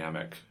that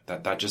dynamic,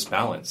 that just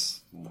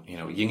balance,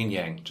 yin and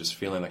yang, just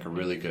feeling like a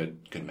really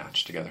good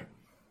match together.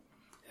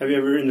 Have you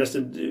ever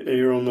invested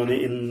your own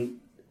money in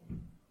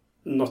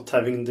not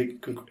having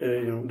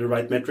the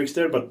right metrics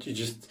there, but you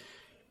just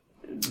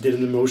did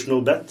an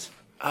emotional bet?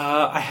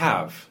 I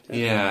have.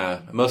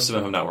 Yeah. Most of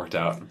them have not worked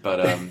out.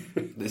 But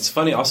it's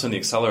funny also in the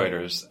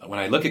accelerators, when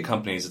I look at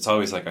companies, it's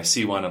always like I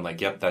see one, I'm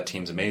like, yep, that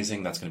team's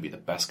amazing. That's going to be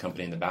the best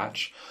company in the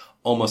batch.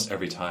 Almost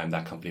every time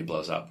that company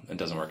blows up and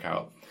doesn't work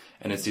out.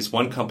 And it's this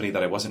one company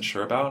that I wasn't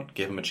sure about,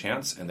 gave them a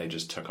chance, and they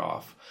just took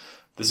off.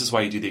 This is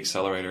why you do the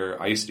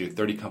accelerator. I used to do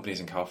 30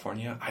 companies in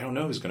California. I don't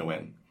know who's going to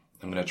win.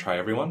 I'm going to try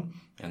everyone,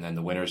 and then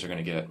the winners are going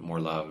to get more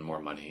love and more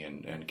money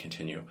and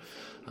continue.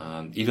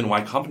 Even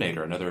Y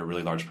Combinator, another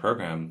really large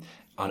program,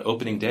 on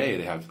opening day,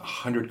 they have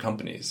 100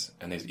 companies,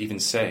 and they even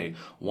say,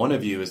 one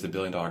of you is the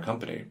billion-dollar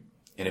company.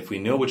 And if we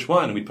know which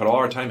one, we'd put all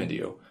our time into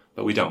you,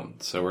 but we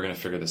don't. So we're going to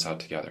figure this out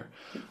together.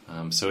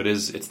 So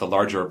it's the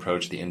larger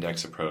approach, the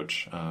index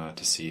approach,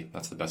 to see.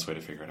 That's the best way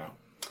to figure it out.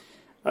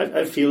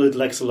 I feel it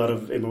lacks a lot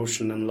of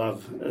emotion and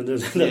love,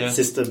 that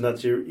system,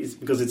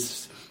 because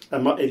it's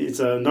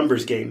a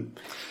numbers game.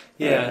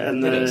 Yeah,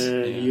 and it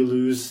is. You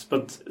lose,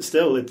 but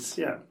still,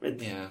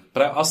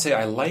 But I'll say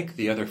I like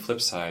the other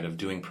flip side of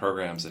doing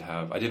programs that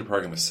I did a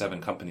program with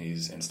 7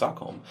 companies in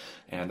Stockholm,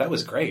 and that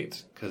was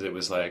great because it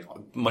was like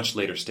much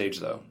later stage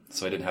though,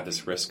 so I didn't have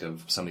this risk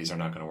of some of these are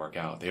not going to work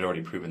out. They'd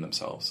already proven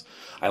themselves.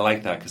 I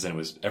like that because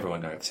then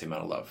everyone got the same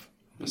amount of love.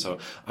 So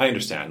I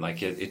understand,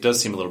 like it does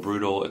seem a little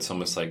brutal. It's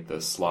almost like the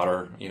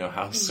slaughter,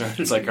 house.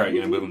 It's like, all right,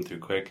 you're going to move them through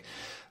quick.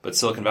 But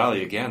Silicon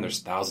Valley, again, there's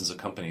thousands of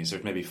companies.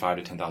 There's maybe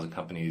 5,000 to 10,000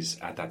 companies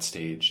at that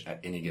stage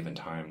at any given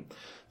time.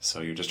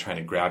 So you're just trying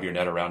to grab your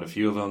net around a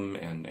few of them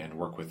and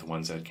work with the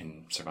ones that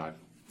can survive.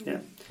 Yeah.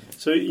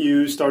 So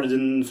you started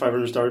in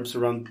 500 Startups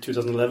around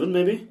 2011,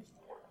 maybe?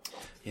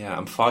 Yeah,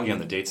 I'm foggy on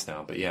the dates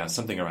now, but yeah,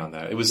 something around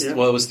that. It was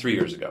 3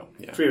 years ago.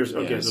 Yeah. 3 years,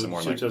 okay, yeah, so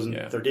more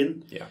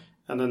 2013? Yeah.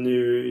 And then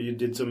you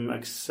did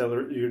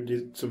you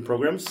did some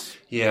programs?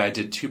 Yeah, I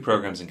did 2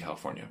 programs in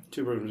California.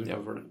 2 programs in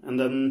California. And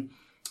then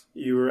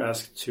you were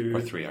asked to...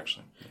 Or 3,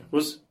 actually.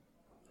 Yeah.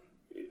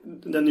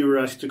 Then you were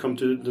asked to come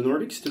to the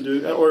Nordics to do...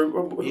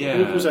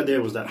 Whose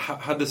idea was that?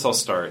 How'd this all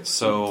start?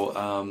 So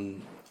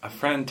a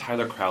friend,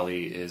 Tyler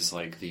Crowley, is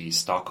like the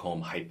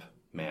Stockholm hype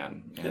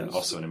man and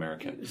also an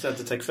American. Is that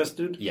the TechFest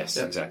dude? Yes,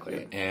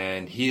 exactly. Yeah.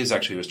 And he was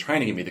trying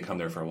to get me to come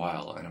there for a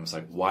while, and I was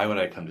like, why would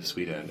I come to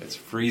Sweden? It's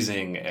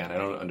freezing, and I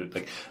don't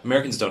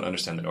Americans don't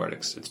understand the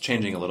Nordics. It's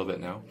changing a little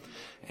bit now.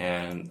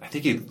 And I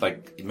think he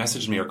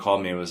messaged me or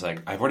called me and was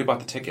like, I've already bought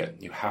the ticket.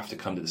 You have to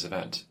come to this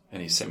event.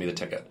 And he sent me the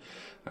ticket.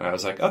 And I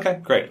was like, okay,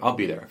 great, I'll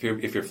be there.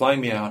 If you're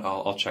flying me out,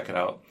 I'll check it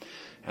out.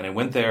 And I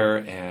went there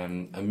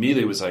and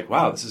immediately was like,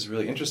 wow, this is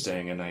really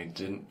interesting. And I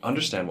didn't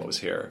understand what was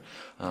here.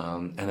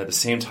 And at the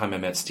same time, I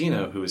met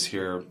Stina, who was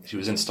here. She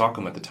was in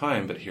Stockholm at the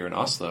time, but here in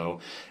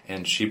Oslo.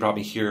 And she brought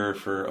me here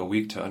for a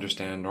week to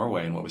understand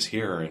Norway and what was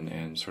here,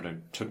 and sort of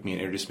took me and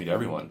introduced me to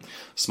everyone.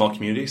 Small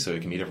community, so you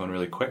can meet everyone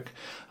really quick.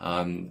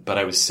 But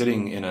I was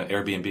sitting in an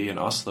Airbnb in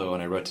Oslo,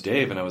 and I wrote to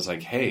Dave, and I was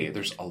like, hey,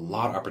 there's a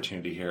lot of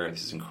opportunity here.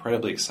 This is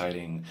incredibly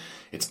exciting.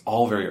 It's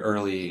all very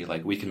early.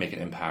 Like, we can make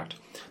an impact.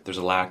 There's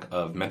a lack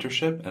of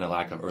mentorship and a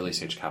lack of early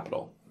stage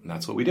capital. And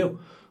that's what we do.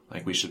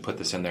 Like, we should put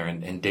this in there.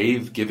 And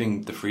Dave,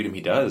 giving the freedom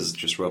he does,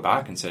 just wrote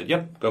back and said,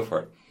 yep, go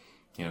for it.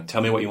 You know,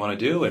 tell me what you want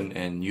to do,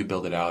 and you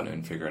build it out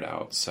and figure it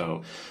out.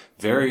 So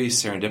very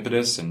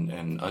serendipitous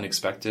and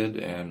unexpected,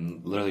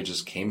 and literally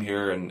just came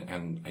here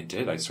and I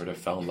did. I sort of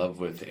fell in love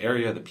with the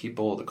area, the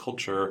people, the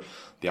culture,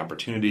 the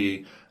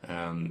opportunity,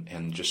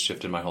 and just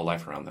shifted my whole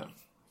life around that.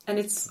 And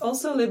it's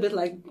also a little bit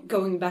like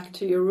going back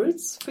to your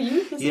roots for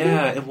you, isn't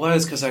Yeah, it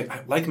was, because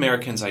I like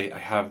Americans, I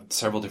have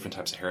several different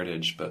types of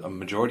heritage, but a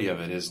majority of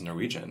it is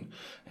Norwegian.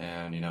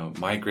 And, you know,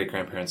 my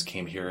great-grandparents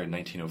came here in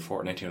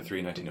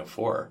 1903,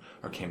 1904,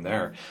 or came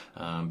there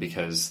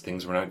because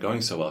things were not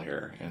going so well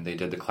here. And they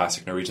did the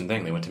classic Norwegian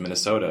thing. They went to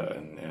Minnesota,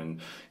 and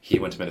he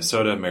went to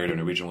Minnesota, married a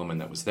Norwegian woman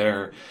that was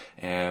there.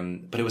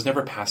 But it was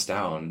never passed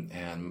down.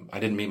 And I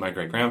didn't meet my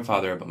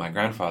great-grandfather, but my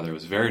grandfather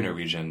was very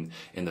Norwegian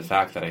in the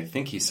fact that I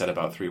think he said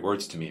about 3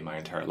 words to me my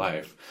entire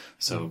life.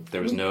 So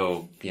there was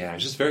no, it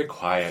was just very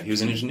quiet. He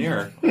was an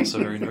engineer, also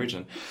very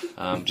Norwegian,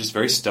 just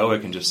very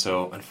stoic, and just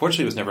so,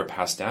 unfortunately, it was never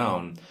passed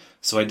down.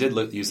 So I did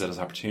use that as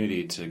an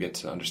opportunity to get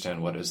to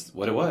understand what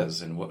it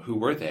was and who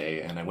were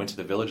they. And I went to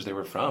the village they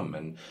were from,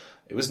 and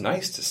it was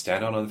nice to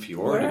stand out on the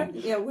fjord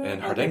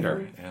and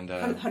Hardanger. And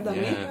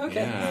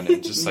and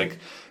it's just like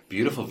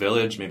beautiful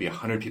village. Maybe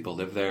 100 people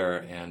live there,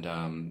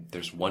 and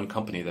there's one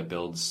company that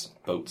builds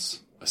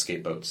boats,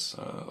 escape boats,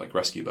 like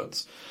rescue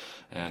boats.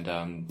 And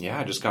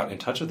I just got in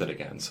touch with it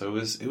again. So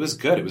it was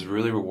good. It was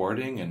really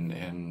rewarding,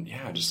 and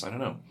just, I don't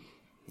know.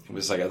 It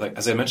was like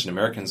as I mentioned,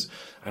 Americans,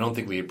 I don't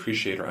think we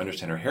appreciate or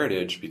understand our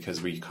heritage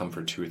because we come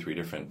from 2 or 3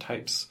 different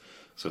types.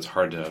 So it's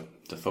hard to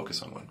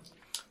focus on one.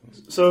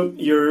 So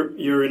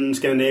you're in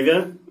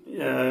Scandinavia,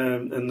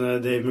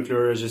 and Dave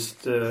McClure has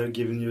just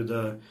given you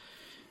the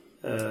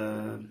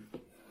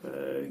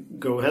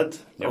go ahead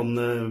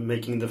on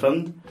making the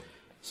fund.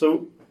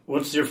 So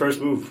what's your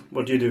first move?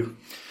 What do you do?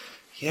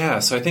 Yeah,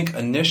 so I think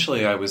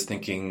initially I was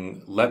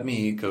thinking, let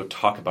me go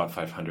talk about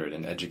 500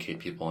 and educate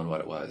people on what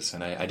it was.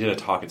 And I did a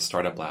talk at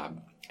Startup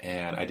Lab,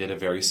 and I did a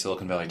very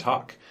Silicon Valley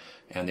talk.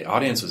 And the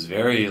audience was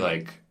very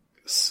I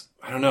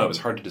don't know, it was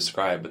hard to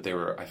describe, but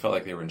I felt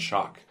like they were in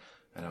shock.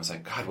 And I was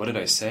like, God, what did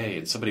I say?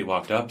 And somebody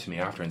walked up to me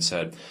after and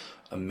said,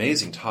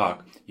 amazing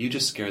talk. You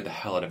just scared the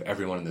hell out of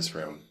everyone in this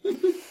room.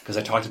 Because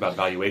I talked about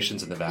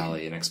valuations in the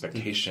Valley and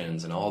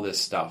expectations and all this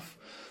stuff.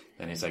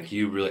 And he's like,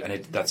 you really, and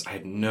I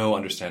had no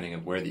understanding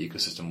of where the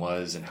ecosystem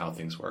was and how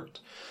things worked.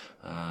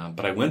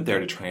 But I went there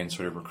to try and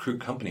sort of recruit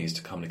companies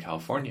to come to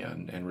California,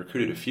 and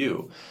recruited a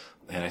few.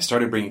 And I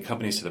started bringing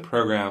companies to the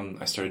program.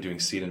 I started doing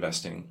seed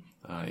investing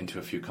into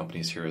a few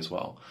companies here as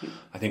well.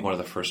 I think one of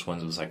the first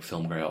ones was like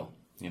FilmGrail,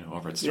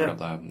 over at Startup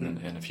Lab,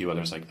 and a few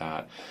others like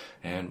that.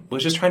 And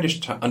was just trying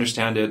to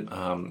understand it.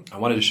 I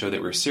wanted to show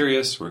that we're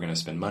serious. We're going to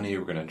spend money.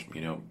 We're going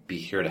to, be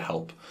here to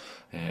help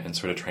and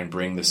sort of try and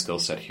bring the skill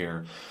set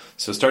here.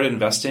 So started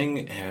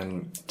investing,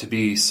 and to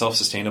be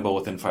self-sustainable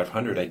within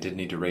 500, I did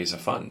need to raise a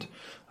fund.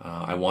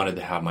 I wanted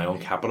to have my own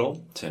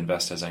capital to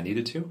invest as I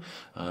needed to,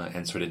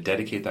 and sort of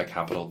dedicate that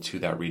capital to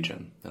that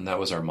region. And that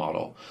was our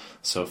model.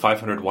 So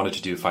 500 wanted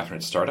to do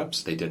 500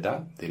 startups. They did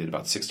that. They did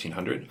about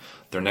 1,600.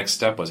 Their next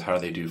step was, how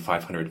do they do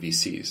 500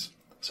 VCs?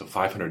 So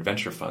 500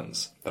 venture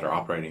funds that are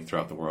operating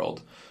throughout the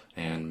world.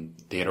 And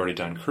they had already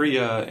done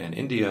Korea and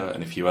India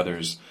and a few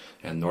others,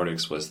 and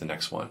Nordics was the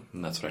next one.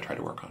 And that's what I tried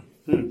to work on.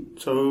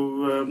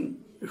 So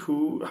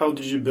how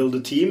did you build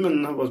a team,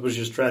 and what was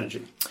your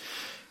strategy?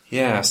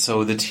 Yeah,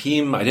 so the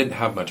team, I didn't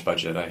have much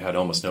budget. I had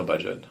almost no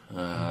budget.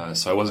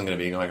 So I wasn't going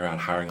to be going around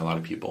hiring a lot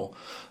of people.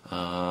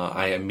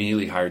 I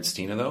immediately hired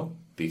Stina, though,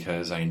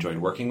 because I enjoyed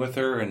working with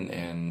her,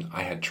 and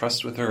I had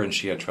trust with her, and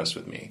she had trust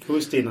with me. Who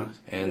is Stina?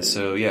 And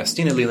so,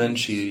 Stina Leland,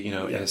 she,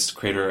 is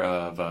creator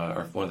of,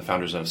 or one of the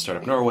founders of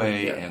Startup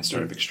Norway and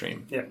Startup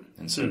Extreme. Yeah.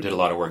 And so did a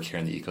lot of work here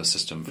in the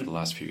ecosystem for the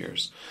last few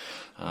years.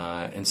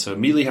 And so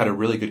immediately had a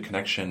really good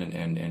connection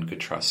and good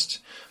trust.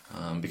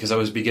 Because I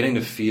was beginning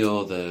to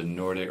feel the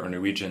Nordic or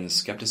Norwegian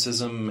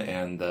skepticism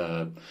and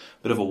the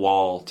bit of a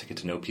wall to get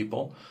to know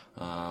people.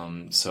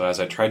 So as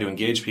I tried to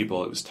engage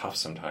people, it was tough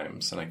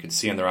sometimes, and I could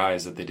see in their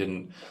eyes that they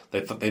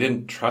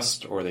didn't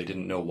trust, or they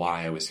didn't know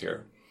why I was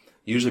here.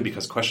 Usually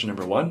because question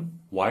number 1,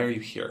 why are you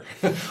here?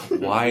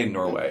 Why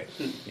Norway?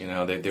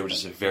 They were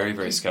just very,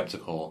 very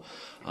skeptical.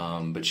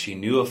 But she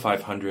knew of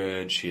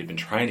 500. She had been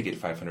trying to get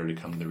 500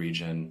 to come to the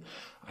region.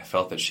 I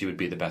felt that she would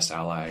be the best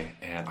ally,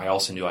 and I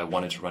also knew I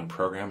wanted to run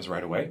programs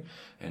right away,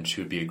 and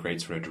she would be a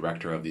great sort of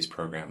director of these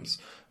programs,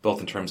 both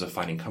in terms of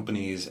finding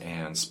companies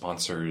and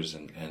sponsors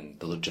and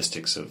the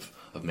logistics of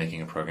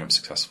making a program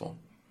successful.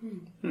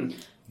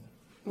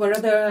 What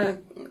are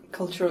the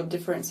cultural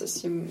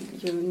differences you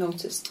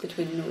noticed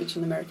between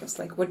Norwegian and Americans?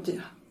 Like, what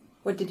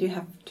did you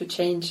have to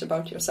change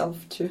about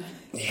yourself to?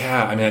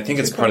 Yeah, I mean, I think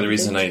it's part of the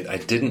reason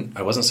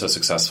I wasn't so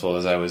successful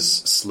is I was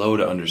slow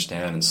to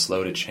understand and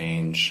slow to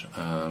change.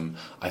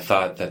 I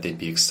thought that they'd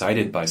be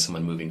excited by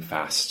someone moving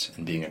fast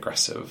and being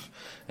aggressive,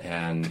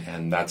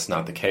 and that's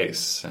not the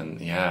case.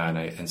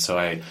 And so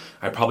I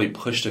probably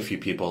pushed a few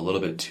people a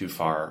little bit too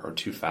far or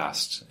too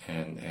fast,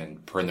 and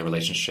in the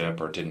relationship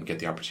or didn't get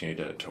the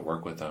opportunity to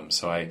work with them.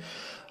 So I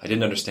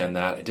didn't understand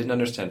that. I didn't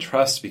understand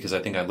trust because I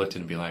think I looked at it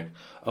and be like,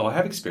 oh, I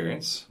have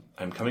experience.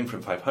 I'm coming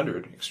from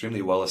 500,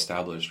 extremely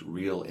well-established,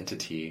 real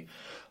entity,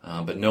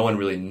 but no one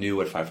really knew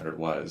what 500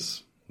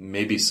 was.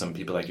 Maybe some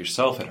people like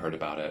yourself had heard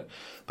about it,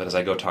 but as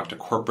I go talk to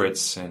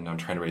corporates and I'm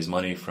trying to raise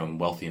money from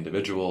wealthy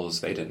individuals,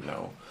 they didn't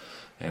know.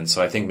 And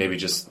so I think maybe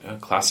just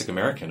classic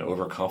American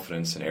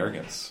overconfidence and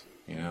arrogance,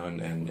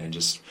 and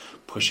just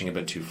pushing a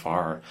bit too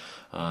far.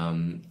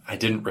 I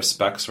didn't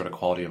respect sort of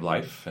quality of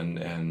life, and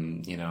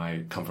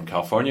I come from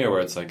California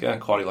where it's like,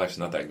 quality of life is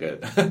not that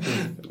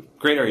good.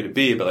 Great area to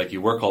be, but like you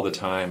work all the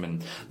time,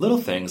 and little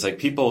things like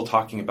people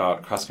talking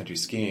about cross-country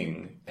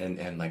skiing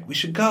and like, we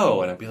should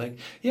go, and I'd be like,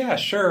 yeah,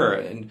 sure.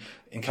 And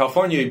in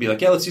California, you'd be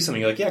like, yeah, let's do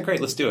something. You're like, yeah, great,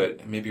 let's do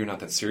it. And maybe you're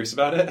not that serious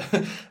about it.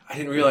 I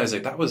didn't realize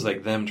like that was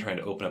like them trying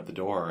to open up the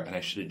door, and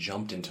I should have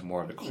jumped into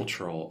more of the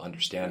cultural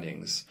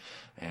understandings.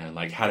 And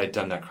like, had I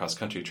done that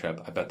cross-country trip,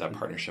 I bet that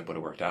partnership would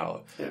have worked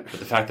out. Yeah. But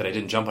the fact that I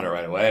didn't jump on it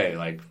right away,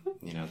 like,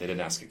 they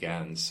didn't ask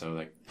again. So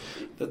like,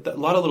 a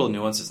lot of little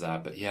nuances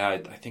that. But yeah, I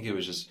think it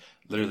was just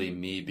literally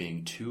me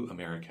being too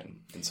American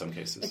in some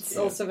cases. It's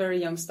also very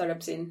young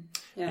startup scene.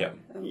 Yeah.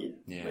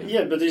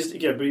 But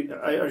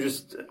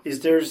is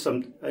there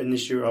an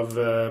issue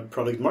of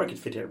product market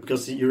fit here?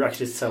 Because you're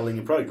actually selling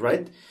a product,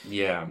 right?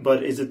 Yeah.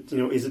 But is it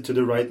to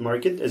the right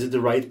market? Is it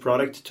the right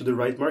product to the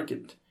right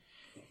market?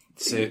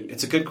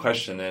 It's a good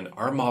question, and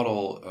our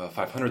model,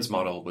 500's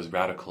model, was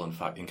radical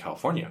in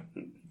California.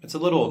 It's a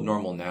little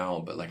normal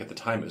now, but like at the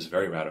time it was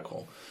very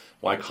radical.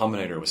 Y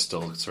Combinator was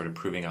still sort of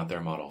proving out their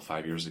model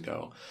 5 years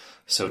ago.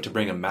 So to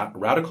bring a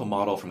radical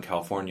model from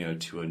California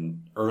to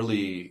an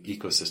early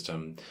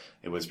ecosystem,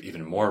 it was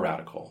even more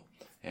radical.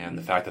 And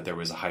the fact that there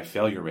was a high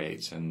failure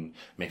rate and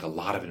make a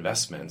lot of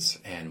investments,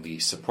 and we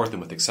support them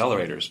with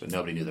accelerators, but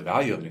nobody knew the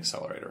value of an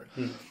accelerator.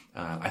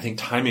 I think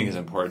timing is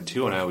important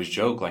too, and I always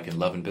joke, like in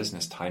love and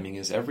business, timing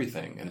is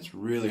everything, and it's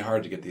really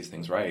hard to get these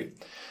things right.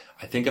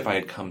 I think if I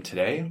had come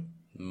today,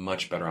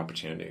 much better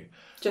opportunity.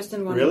 Just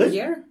in 1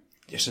 year?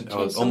 Yes,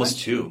 almost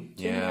two.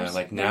 Yeah,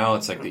 like now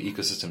it's like the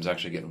ecosystem's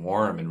actually getting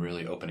warm and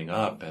really opening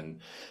up,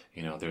 and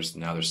there's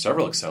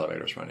several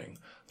accelerators running.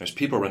 There's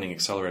people running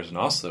accelerators in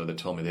Oslo that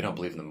told me they don't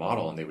believe in the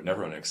model and they would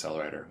never run an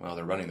accelerator. Well,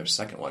 they're running their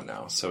second one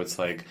now. So it's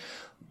like,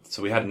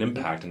 so we had an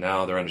impact, and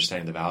now they're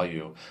understanding the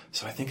value.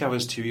 So I think I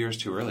was 2 years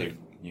too early,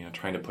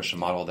 trying to push a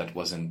model that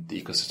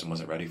the ecosystem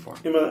wasn't ready for.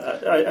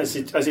 I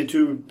see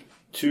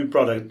two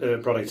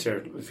products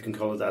here, if you can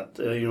call it that.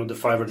 The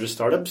 500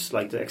 startups,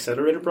 like the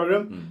accelerator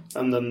program,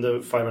 and then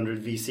the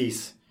 500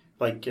 VCs,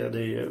 like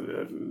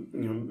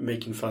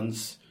making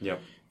funds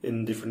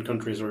in different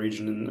countries or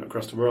regions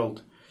across the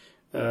world.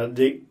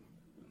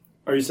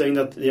 Are you saying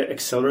that the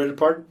accelerated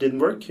part didn't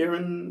work here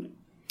in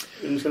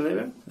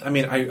Scandinavia? I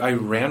mean, I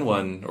ran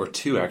one or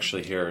two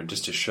actually here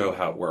just to show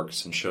how it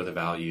works and show the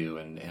value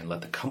and let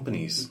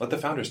the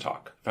founders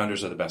talk.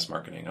 Founders are the best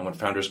marketing. I want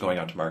founders going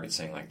out to market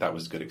saying like, that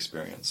was a good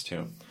experience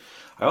too.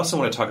 I also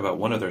want to talk about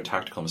one other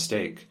tactical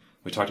mistake.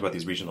 We talked about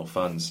these regional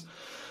funds.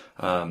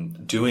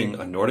 Doing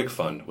a Nordic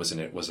fund was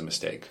a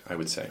mistake, I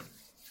would say.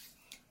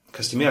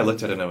 Because to me, I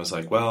looked at it and I was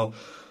like, well,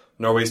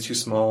 Norway's too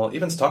small.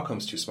 Even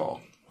Stockholm's too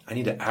small. I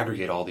need to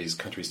aggregate all these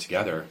countries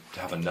together to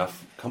have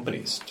enough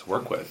companies to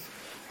work with.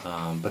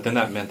 But then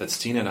that meant that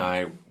Stina and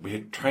I,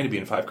 we trying to be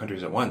in 5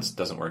 countries at once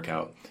doesn't work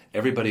out.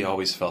 Everybody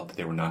always felt that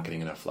they were not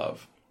getting enough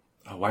love.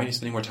 Oh, why are you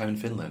spending more time in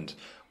Finland?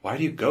 Why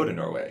do you go to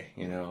Norway?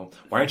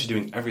 Why aren't you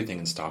doing everything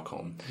in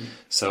Stockholm?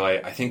 So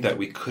I think that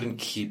we're trying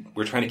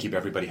to keep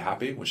everybody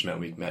happy, which meant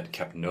we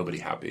kept nobody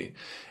happy.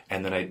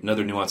 And then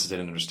another nuance I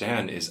didn't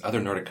understand is other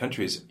Nordic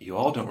countries, you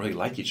all don't really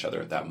like each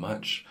other that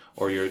much,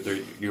 or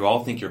you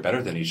all think you're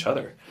better than each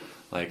other.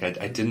 Like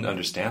I didn't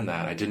understand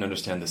that. I didn't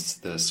understand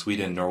the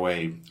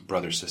Sweden-Norway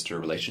brother-sister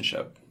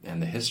relationship and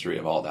the history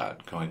of all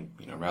that going,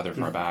 rather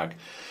far back.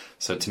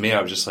 So to me,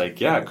 I was just like,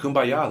 yeah,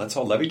 kumbaya, let's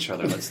all love each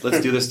other. Let's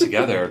do this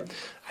together.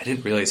 I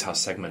didn't realize how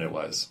segmented it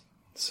was.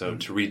 So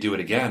to redo it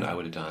again, I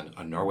would have done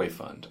a Norway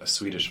fund, a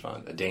Swedish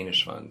fund, a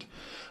Danish fund.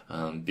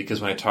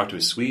 Because when I talked to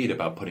a Swede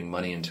about putting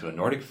money into a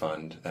Nordic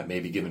fund that may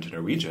be given to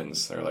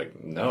Norwegians, they're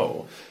like,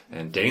 no.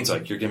 And Danes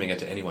like, you're giving it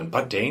to anyone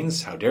but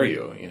Danes? How dare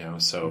you?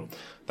 So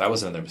That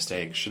was another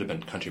mistake. Should have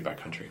been country by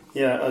country.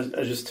 Yeah,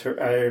 I just heard.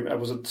 I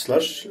was at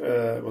Slush.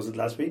 Was it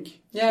last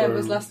week? Yeah, it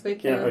was last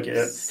week. Yeah, okay.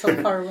 Yeah.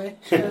 So far away.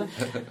 Yeah.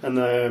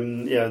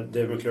 And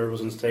Dave McClure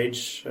was on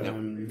stage. He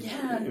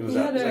had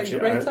a actually,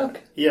 great talk.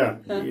 Yeah.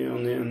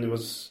 And it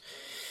was.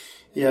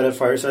 He had a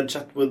fireside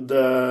chat with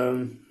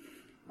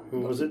who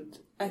was it?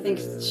 I think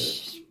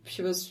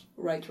she was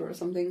writer or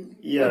something.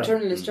 Yeah. Or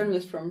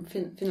journalist from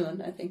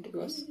Finland, I think it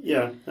was.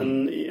 Yeah,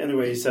 and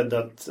anyway, he said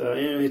that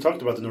he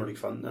talked about the Nordic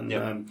Fund, and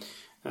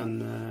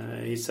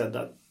he said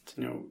that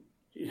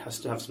it has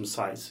to have some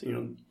size.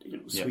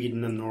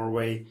 Sweden and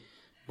Norway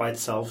by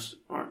itself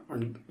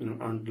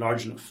aren't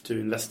large enough to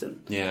invest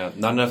in. Yeah,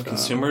 not enough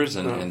consumers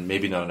and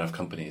maybe not enough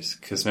companies.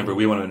 Because remember,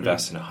 we want to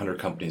invest in 100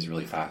 companies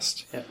really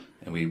fast. Yeah.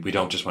 And we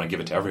don't just want to give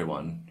it to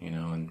everyone,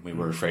 and we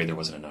were afraid there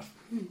wasn't enough.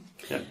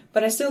 Yeah.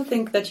 But I still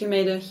think that you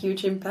made a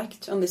huge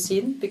impact on the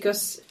scene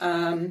because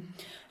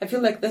I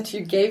feel like that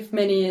you gave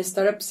many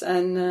startups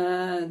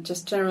and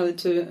just generally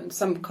to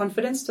some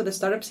confidence to the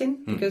startup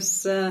scene.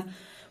 Because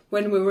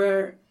when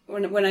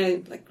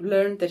I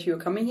learned that you were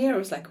coming here, I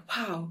was like,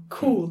 wow,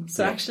 cool.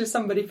 So actually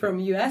somebody from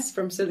US,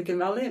 from Silicon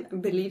Valley,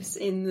 believes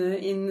in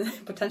the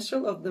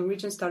potential of the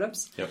Norwegian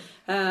startups.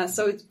 Yep.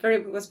 So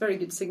it was very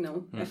good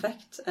signal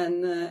effect.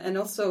 And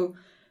also,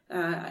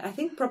 I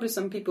think probably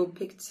some people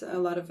picked a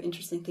lot of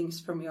interesting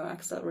things from your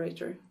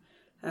accelerator.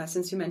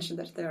 Since you mentioned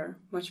that there are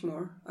much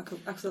more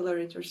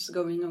accelerators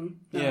going on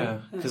now. Yeah,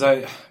 because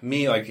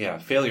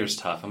failure is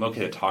tough. I'm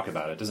okay to talk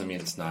about it. It doesn't mean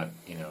it's not,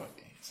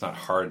 it's not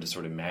hard to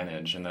sort of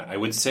manage. And I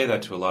would say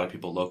that to a lot of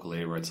people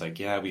locally where it's like,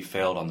 yeah, we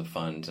failed on the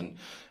fund. And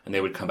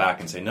they would come back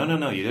and say,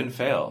 no, you didn't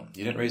fail.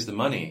 You didn't raise the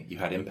money. You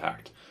had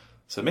impact.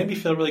 So it made me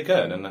feel really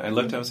good. And I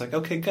looked and I was like,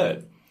 okay,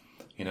 good.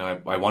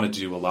 I wanted to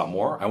do a lot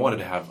more. I wanted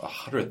to have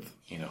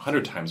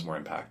 100 times more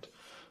impact.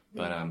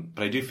 But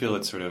I do feel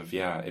it's sort of,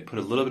 it put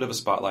a little bit of a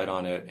spotlight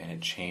on it and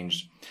it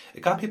changed.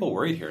 It got people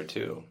worried here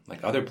too.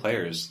 Like other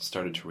players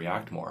started to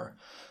react more.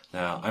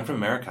 Now, I'm from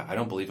America. I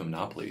don't believe in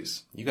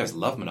monopolies. You guys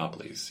love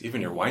monopolies.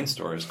 Even your wine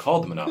store is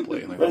called the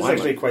Monopoly. Like, that's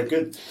actually quite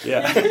good.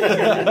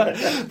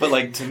 Yeah.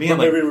 But to me, I'm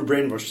maybe we're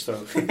brainwashed,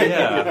 so.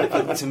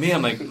 Yeah. But to me,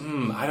 I'm like,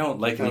 I don't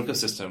like an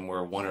ecosystem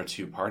where one or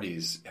two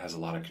parties has a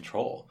lot of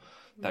control.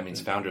 That means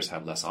founders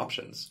have less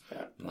options.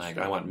 Yeah,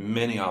 I want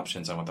many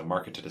options. I want the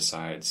market to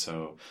decide.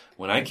 So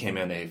when I came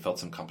in, they felt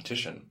some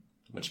competition,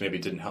 which maybe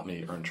didn't help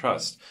me earn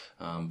trust.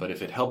 But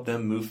if it helped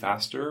them move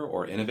faster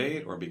or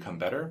innovate or become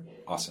better,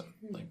 awesome.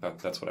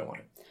 That's what I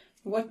wanted.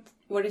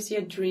 What is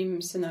your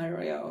dream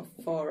scenario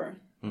for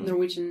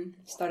Norwegian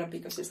startup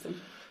ecosystem?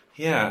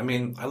 Yeah,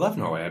 I love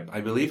Norway.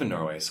 I believe in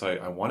Norway, so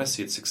I want to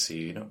see it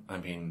succeed.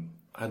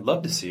 I'd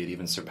love to see it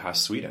even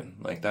surpass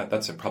Sweden.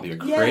 That's probably a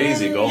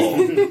crazy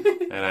goal.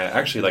 And I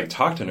actually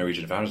talked to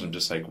Norwegian founders and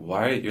just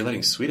why you're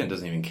letting Sweden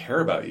doesn't even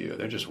care about you.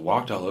 They just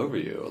walked all over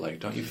you.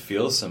 Don't you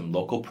feel some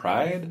local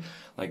pride?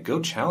 Go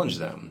challenge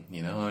them,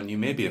 and you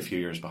may be a few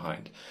years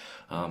behind.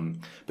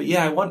 But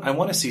yeah, I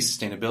want to see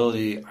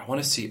sustainability. I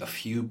want to see a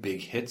few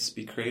big hits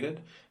be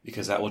created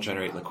because that will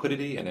generate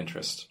liquidity and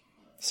interest.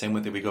 Same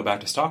with if we go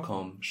back to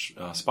Stockholm,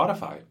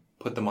 Spotify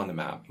put them on the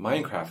map.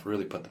 Minecraft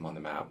really put them on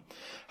the map.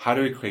 How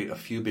do we create a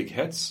few big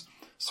hits?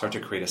 Start to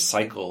create a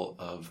cycle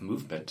of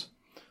movement.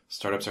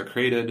 Startups are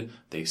created,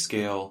 they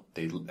scale,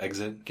 they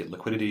exit, get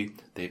liquidity,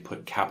 they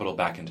put capital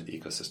back into the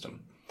ecosystem.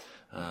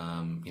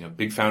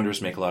 Big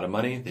founders make a lot of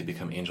money, they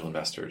become angel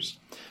investors.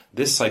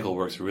 This cycle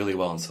works really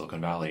well in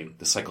Silicon Valley.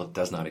 The cycle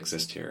does not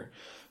exist here.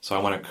 So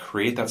I want to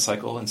create that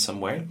cycle in some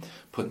way,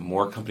 put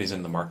more companies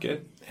in the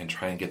market, and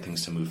try and get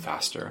things to move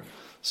faster.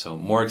 So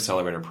more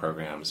accelerator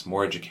programs,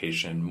 more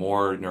education,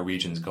 more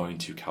Norwegians going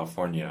to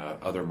California,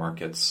 other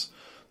markets,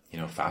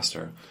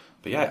 faster.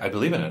 But yeah, I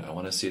believe in it. I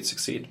want to see it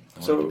succeed.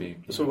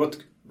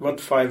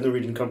 What 5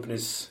 Norwegian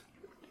companies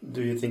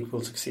do you think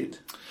will succeed?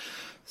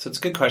 So it's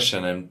a good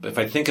question. And if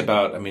I think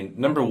about,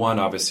 number one,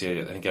 obviously,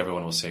 I think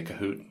everyone will say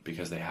Kahoot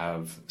because they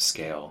have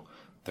scale.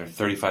 They're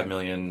 35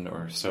 million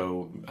or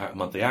so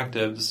monthly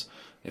actives.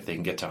 If they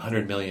can get to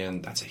 100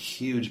 million, that's a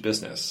huge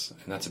business.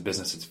 And that's a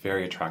business that's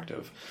very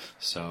attractive.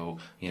 So,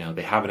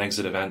 they have an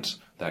exit event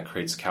that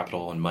creates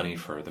capital and money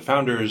for the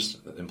founders,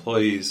 the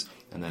employees,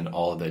 and then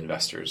all of the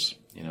investors.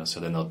 So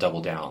then they'll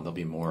double down. They'll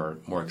be more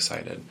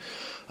excited.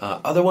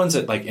 Other ones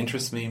that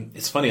interest me,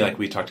 it's funny,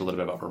 we talked a little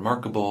bit about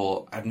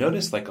Remarkable. I've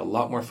noticed a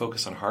lot more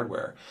focus on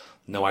hardware,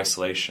 no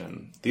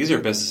isolation. These are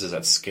businesses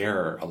that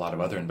scare a lot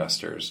of other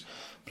investors.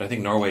 But I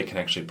think Norway can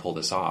actually pull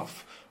this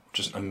off.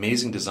 Just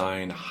amazing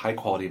design, high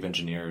quality of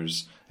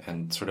engineers,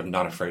 and sort of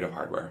not afraid of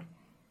hardware.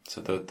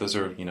 So those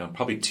are,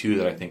 probably 2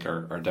 that I think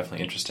are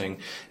definitely interesting.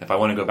 If I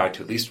want to go back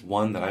to at least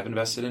one that I've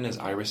invested in is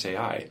Iris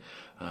AI.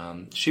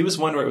 She was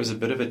one where it was a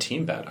bit of a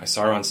team bet. I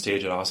saw her on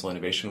stage at Oslo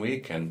Innovation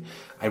Week, and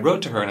I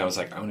wrote to her and I was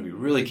like, I'm going to be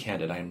really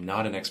candid. I'm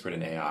not an expert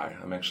in AI.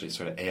 I'm actually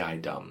sort of AI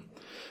dumb.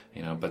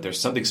 But there's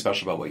something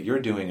special about what you're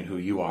doing and who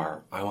you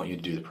are. I want you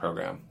to do the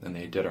program. And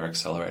they did our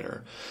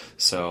accelerator.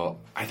 So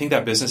I think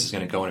that business is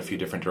going to go in a few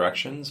different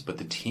directions, but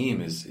the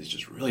team is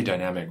just really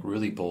dynamic,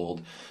 really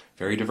bold,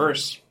 very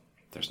diverse.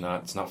 it's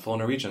not full of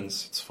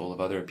Norwegians. It's full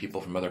of other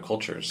people from other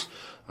cultures.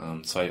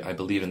 So I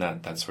believe in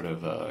that sort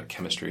of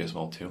chemistry as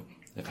well too.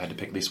 If I had to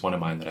pick at least one of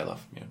mine that I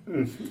love. Yeah.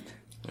 Mm-hmm.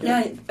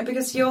 Yeah,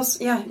 because you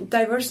also,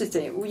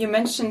 diversity. You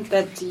mentioned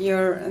that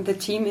the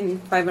team in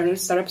 500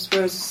 Startups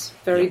was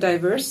very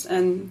diverse,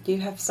 and you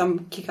have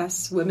some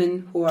kick-ass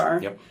women who are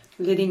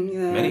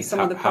leading some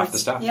of the parts. Half the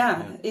staff.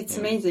 Yeah, it's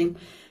amazing.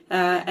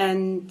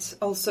 And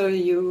also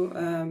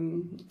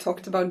you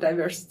talked about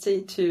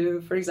diversity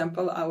to, for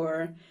example,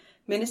 our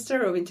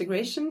Minister of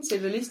Integration,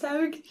 Sylvi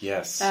Listhaug.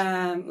 Yes.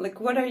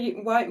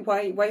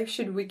 Why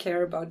should we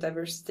care about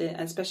diversity,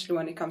 especially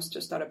when it comes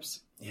to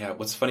startups? Yeah,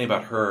 what's funny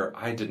about her,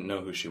 I didn't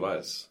know who she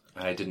was.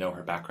 And I didn't know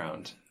her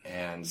background.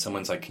 And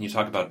someone's like, can you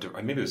talk about,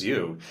 maybe it was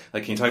you,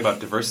 like, can you talk about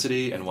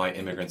diversity and why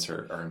immigrants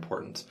are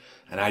important?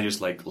 And I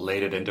just like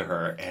laid it into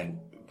her, and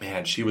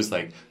man, she was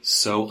like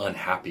so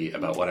unhappy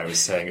about what I was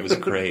saying. It was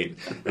great.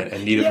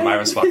 And Nita from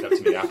Iris walked up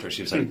to me after.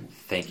 She was like,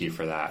 thank you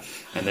for that.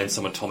 And then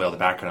someone told me all the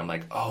background. I'm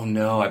like, oh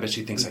no, I bet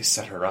she thinks I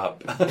set her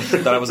up.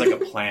 Thought I was like a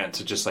plant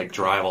to just like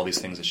drive all these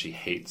things that she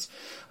hates.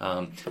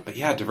 But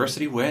yeah,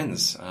 diversity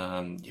wins.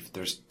 If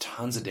there's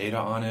tons of data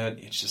on it,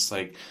 it's just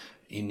like,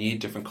 you need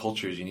different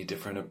cultures, you need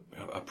different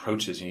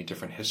approaches, you need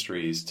different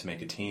histories to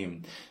make a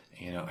team.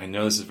 You know, I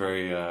know this is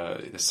very,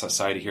 the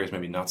society here is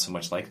maybe not so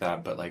much like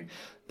that, but like,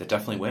 that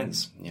definitely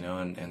wins, you know,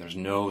 and there's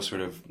no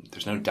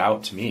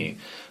doubt to me.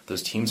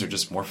 Those teams are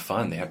just more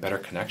fun. They have better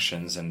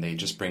connections, and they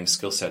just bring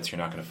skill sets you're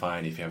not going to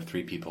find if you have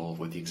three people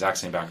with the exact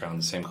same background,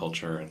 the same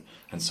culture,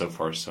 and so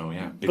forth. So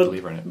yeah, big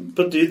believer in it.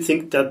 But do you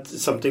think that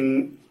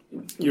something,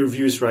 your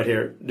views right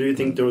here, do you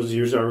think those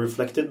views are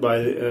reflected by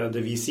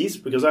the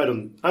VCs? Because I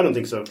don't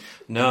think so.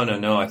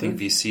 No. I think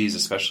VCs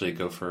especially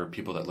go for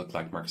people that look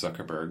like Mark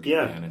Zuckerberg.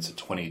 Yeah. And it's a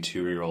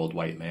 22-year-old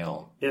white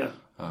male. Yeah.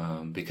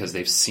 Because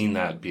they've seen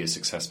that be a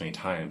success many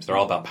times. They're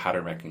all about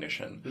pattern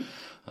recognition.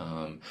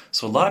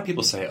 So a lot of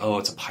people say, oh,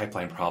 it's a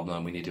pipeline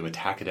problem. We need to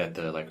attack it at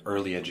the like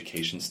early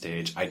education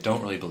stage. I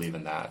don't really believe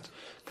in that,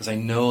 because I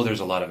know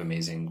there's a lot of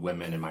amazing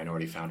women and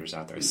minority founders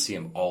out there. I see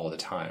them all the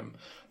time.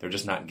 They're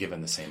just not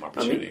given the same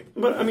opportunity.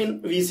 But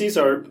VCs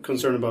are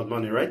concerned about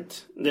money,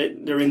 right?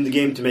 They're in the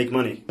game to make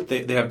money.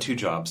 They have two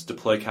jobs: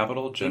 deploy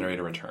capital, generate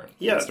a return.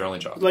 Yeah, that's their only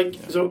job.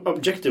 So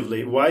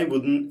objectively, why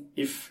wouldn't,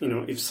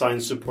 if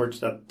science supports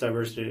that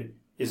diversity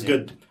is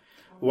good,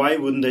 why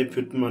wouldn't they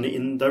put money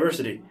in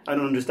diversity? I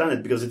don't understand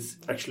it, because it's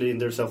actually in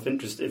their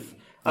self-interest.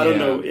 I don't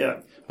know. Yeah.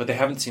 But they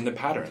haven't seen the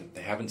pattern.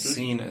 They haven't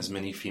seen as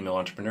many female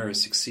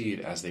entrepreneurs succeed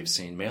as they've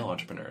seen male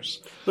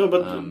entrepreneurs. No,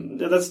 but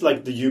that's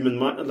like the human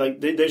mind. Like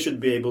they should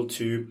be able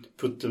to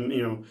put them,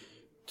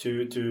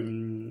 put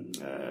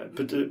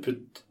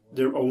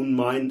their own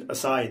mind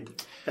aside,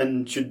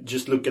 and should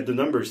just look at the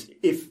numbers.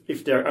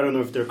 If they're, I don't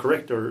know if they're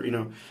correct or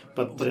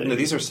but no,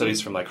 these are studies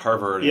from like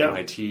Harvard and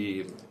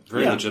MIT,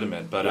 very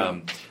legitimate.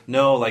 But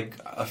no, like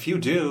a few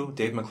do.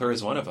 Dave McClure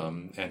is one of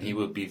them, and he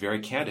would be very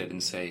candid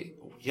and say,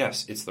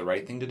 yes, it's the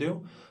right thing to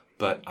do,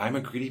 but I'm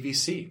a greedy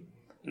VC.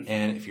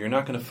 And if you're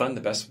not going to fund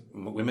the best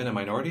women and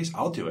minorities,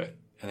 I'll do it.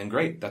 And then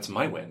great, that's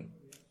my win,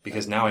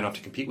 because now I don't have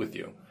to compete with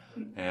you.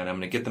 And I'm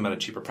going to get them at a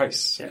cheaper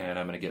price, and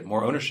I'm going to get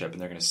more ownership, and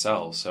they're going to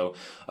sell. So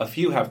a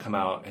few have come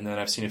out, and then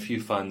I've seen a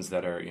few funds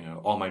that are,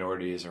 all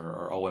minorities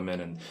or all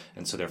women,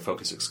 and so they're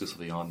focused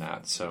exclusively on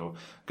that. So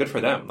good for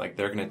them. Like,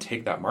 they're going to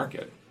take that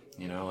market.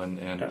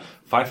 And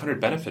 500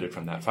 benefited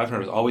from that. 500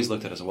 was always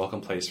looked at as a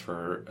welcome place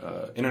for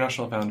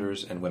international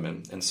founders and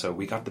women. And so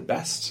we got the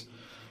best,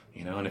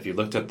 and if you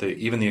looked at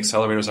even the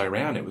accelerators I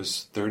ran, it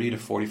was 30 to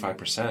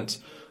 45%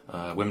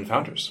 women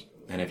founders.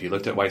 And if you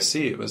looked at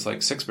YC, it was like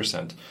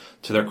 6%.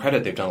 To their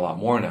credit, they've done a lot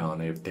more now,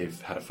 and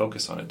they've had a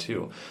focus on it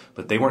too.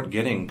 But they weren't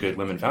getting good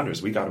women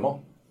founders. We got them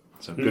all.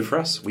 So good for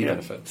us. We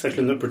benefit. It's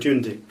actually an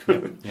opportunity.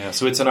 Yeah,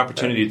 so it's an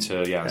opportunity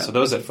to, So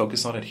those that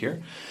focus on it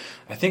here,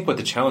 I think what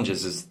the challenge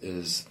is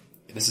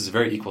this is a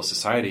very equal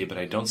society, but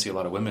I don't see a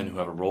lot of women who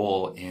have a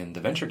role in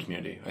the venture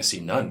community. I see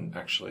none,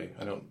 actually.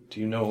 Do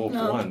you know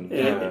one?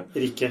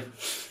 Rike.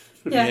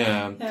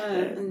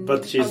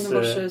 But she's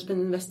has been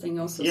investing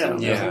also.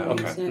 But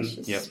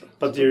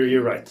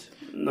you're right.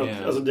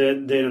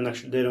 They don't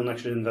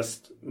actually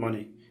invest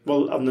money.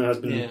 Well, Anne has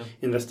been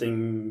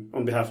investing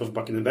on behalf of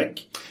Bakken and Beck.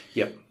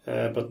 Yep.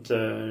 But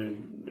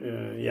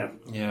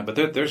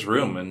there's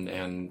room, and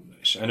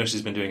I know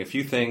she's been doing a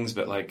few things,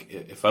 but like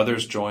if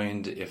others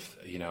joined,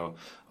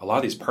 a lot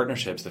of these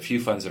partnerships, the few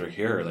funds that are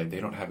here, like they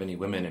don't have any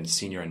women in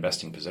senior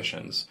investing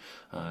positions,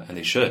 and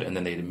they should, and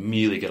then they'd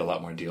immediately get a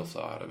lot more deal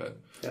flow out of it.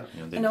 Yeah.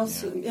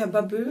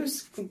 Babu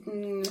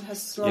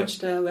has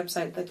launched a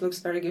website that looks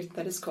very good.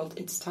 That is called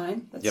It's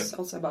Time. That's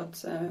also about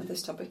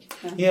this topic.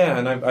 Yeah,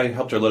 and I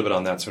helped her a little bit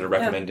on that, sort of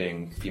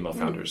recommending female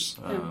founders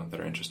that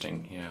are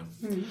interesting. Yeah.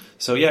 Mm.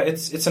 So yeah,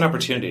 it's an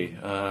opportunity,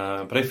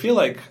 but I feel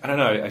like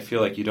I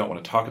feel like you don't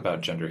want to talk about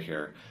gender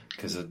here,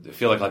 because I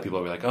feel like a lot of people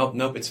will be like, oh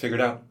nope, it's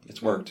figured out,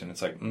 it's worked, and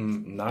it's like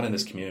not in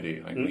this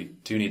community. Like we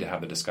do need to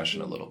have the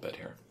discussion a little bit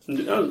here.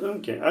 Oh,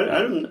 okay,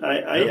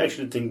 I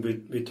actually think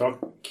we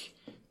talk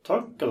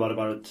a lot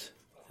about it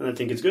and I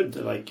think it's good.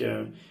 Like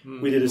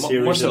we did a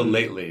series. More so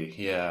lately,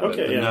 yeah.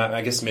 Okay, but yeah. not,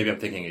 I guess maybe I'm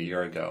thinking a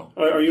year ago.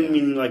 Are you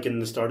meaning like in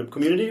the startup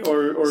community,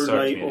 or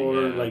Startup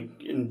community,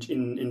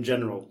 in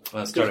general?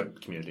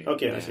 Startup community.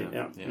 Okay, yeah. I see.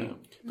 Yeah. Yeah.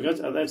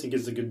 Because I think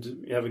it's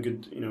you have a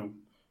good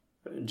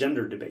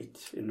gender debate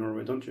in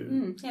Norway, don't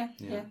you? Yeah.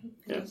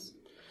 Yes.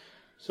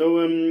 So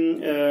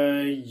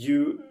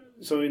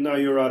so now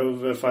you're out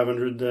of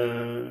 500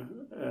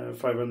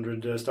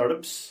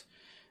 startups,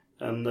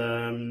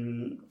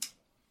 and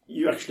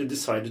you actually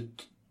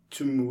decided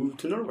to move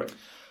to Norway.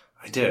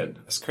 I did,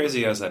 as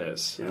crazy as that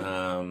is.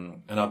 Yeah.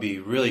 And I'll be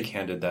really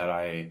candid that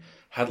I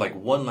had like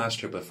one last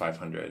trip with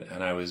 500,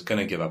 and I was going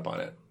to give up on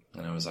it.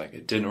 And I was like,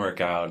 it didn't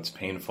work out. It's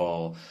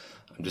painful.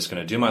 I'm just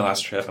going to do my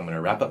last trip. I'm going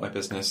to wrap up my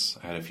business.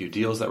 I had a few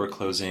deals that were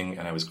closing,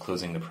 and I was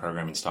closing the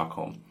program in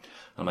Stockholm.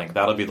 I'm like,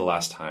 that'll be the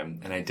last time.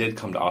 And I did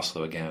come to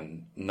Oslo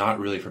again, not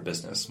really for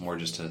business, more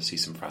just to see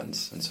some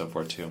friends and so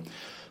forth too.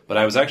 But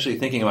I was actually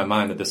thinking in my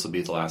mind that this will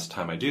be the last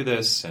time I do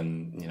this,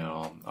 and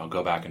I'll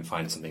go back and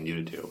find something new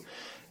to do.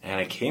 And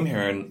I came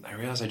here and I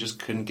realized I just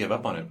couldn't give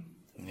up on it.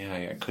 Yeah,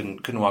 I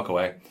couldn't walk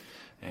away.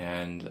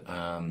 And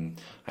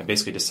I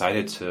basically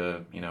decided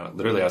to,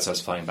 literally as I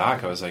was flying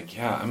back, I was like,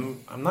 yeah,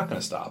 I'm not going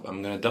to stop.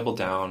 I'm going to double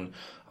down.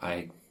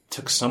 I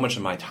took so much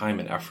of my time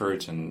and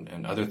effort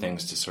and other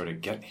things to sort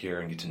of get here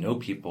and get to know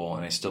people,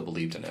 and I still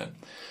believed in it.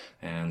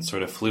 And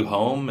sort of flew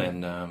home,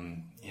 and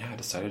I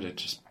decided to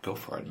just go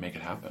for it and make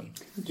it happen.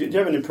 Do you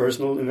have any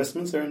personal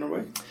investments there in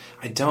Norway?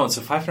 I don't.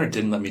 So 500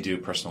 didn't let me do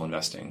personal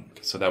investing.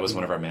 So that was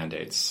one of our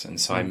mandates. And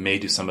so I may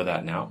do some of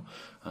that now.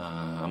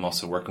 I'm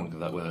also working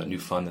with a new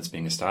fund that's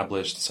being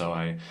established. So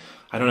I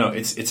don't know.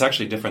 It's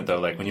actually different though.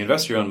 Like when you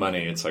invest your own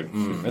money, it's like,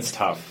 it's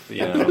tough.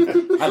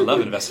 I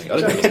love investing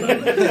other people's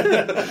money.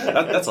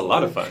 That's a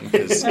lot of fun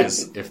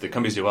because if the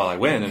companies do well, I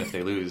win. And if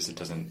they lose, it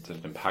doesn't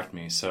impact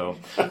me. So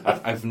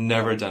I've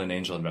never done an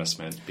angel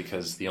investment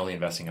because the only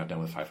investing I've done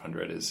with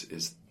 500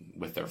 is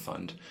with their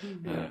fund.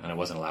 And I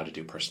wasn't allowed to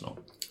do personal.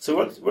 So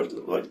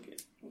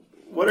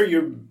what are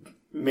your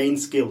main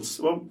skills?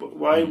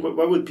 Why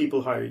would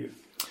people hire you?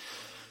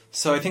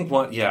 So I think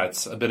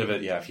it's a bit of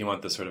it. Yeah, if you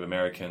want the sort of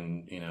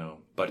American,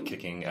 butt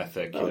kicking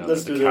ethic,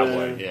 let's the do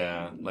cowboy.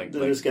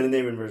 The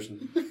Scandinavian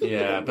version.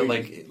 Yeah, but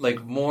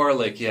like more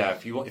like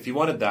if you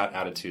wanted that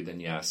attitude, then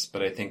yes.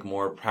 But I think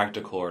more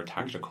practical or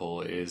tactical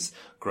is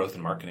growth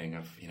and marketing.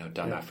 I've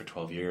done that for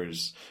 12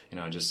 years.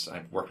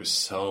 I've worked with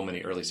so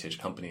many early stage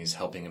companies,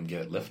 helping them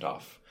get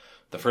liftoff.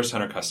 The first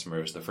 100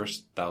 customers, the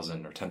first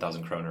 1,000 or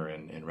 10,000 kroner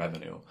in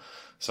revenue.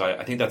 So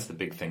I think that's the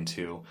big thing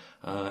too.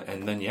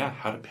 And then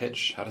how to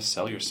pitch, how to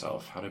sell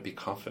yourself, how to be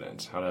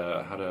confident, how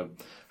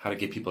to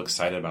get people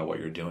excited about what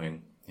you're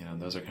doing.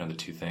 Those are kind of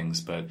the two things.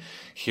 But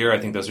here, I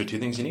think those are two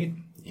things you need.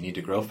 You need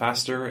to grow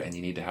faster, and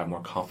you need to have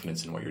more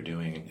confidence in what you're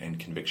doing and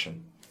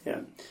conviction.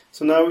 Yeah.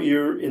 So now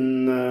you're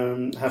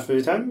in half of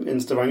the time in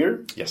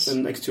Stavanger. Yes.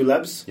 In X2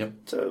 Labs. Yep.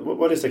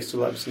 What is X2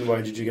 Labs, and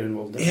why did you get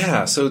involved there?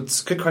 Yeah, so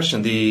it's a good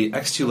question. The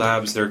X2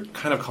 Labs, they're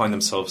kind of calling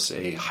themselves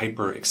a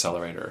hyper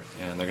accelerator,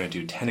 and they're going to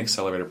do 10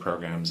 accelerator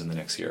programs in the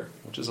next year,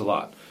 which is a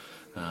lot.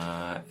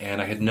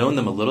 And I had known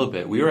them a little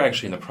bit. We were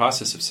actually in the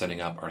process of setting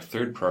up our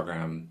third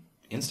program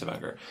in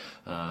Stavanger,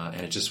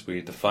 and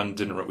the fund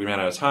we ran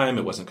out of time.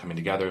 It wasn't coming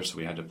together, so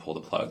we had to pull the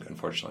plug,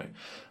 unfortunately.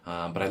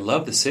 But I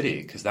love the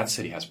city because that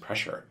city has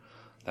pressure.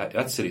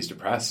 That city's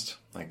depressed.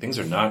 Like things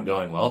are not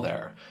going well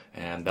there,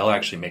 and they'll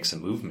actually make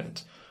some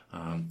movement.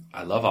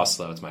 I love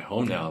Oslo. It's my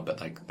home now,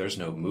 but like there's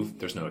no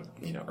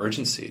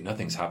urgency.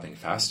 Nothing's happening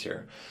fast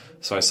here.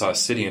 So I saw a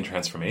city in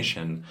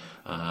transformation,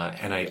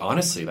 and I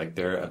honestly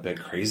they're a bit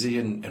crazy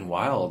and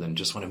wild, and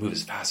just want to move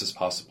as fast as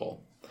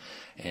possible.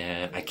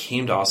 And I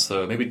came to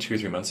Oslo maybe 2 or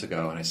 3 months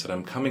ago, and I said,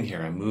 I'm coming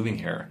here, I'm moving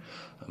here.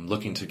 I'm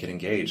looking to get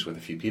engaged with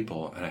a few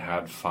people. And I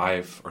had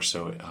 5 or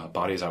so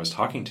bodies I was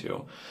talking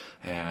to,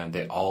 and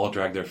they all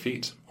dragged their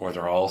feet, or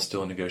they're all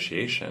still in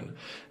negotiation.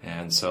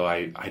 And so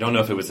I don't know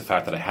if it was the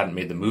fact that I hadn't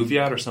made the move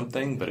yet or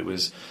something, but it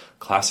was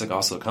classic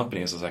Oslo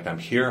companies. I was like, I'm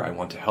here, I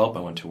want to help,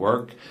 I want to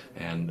work.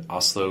 And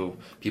Oslo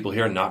people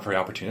here are not very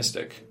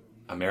opportunistic.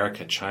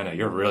 America, China,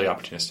 you're really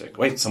opportunistic.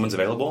 Wait, someone's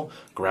available?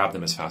 Grab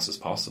them as fast as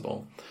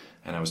possible.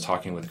 And I was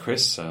talking with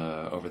Chris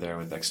over there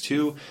with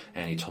X2,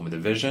 and he told me the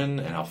vision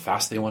and how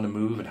fast they want to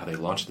move and how they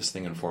launched this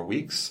thing in 4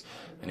 weeks.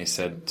 And he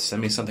said,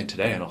 send me something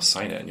today and I'll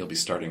sign it and you'll be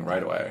starting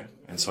right away.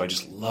 And so I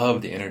just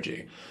loved the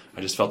energy. I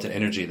just felt an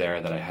energy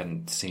there that I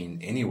hadn't seen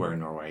anywhere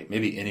in Norway,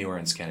 maybe anywhere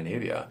in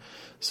Scandinavia.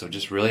 So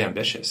just really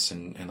ambitious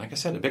and like I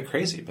said, a bit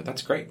crazy, but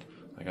that's great.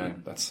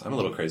 I'm a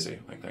little crazy.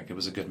 Like it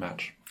was a good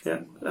match.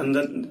 Yeah, and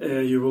then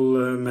you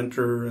will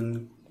mentor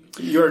and...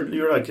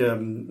 You're like a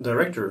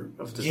director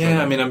of this program.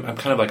 I mean, I'm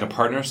kind of like a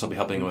partner, so I'll be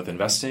helping with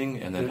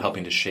investing and then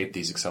helping to shape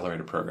these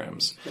accelerator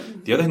programs. Yeah.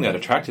 The other thing that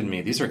attracted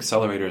me, these are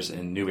accelerators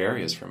in new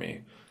areas for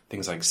me.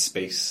 Things like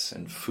space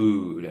and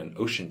food and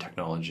ocean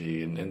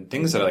technology and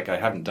things that I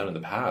haven't done in the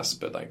past,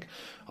 but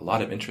a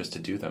lot of interest to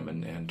do them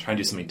and try and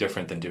do something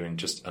different than doing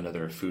just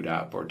another food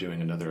app or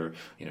doing another,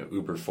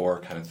 Uber 4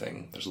 kind of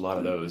thing. There's a lot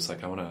of those.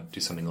 Like, I want to do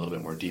something a little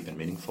bit more deep and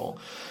meaningful.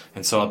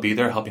 And so I'll be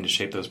there helping to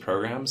shape those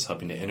programs,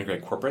 helping to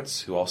integrate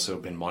corporates who also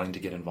have been wanting to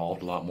get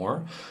involved a lot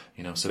more.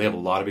 So they have a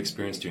lot of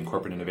experience doing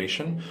corporate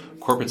innovation.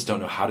 Corporates don't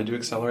know how to do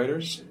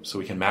accelerators, so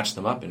we can match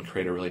them up and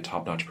create a really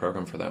top-notch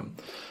program for them.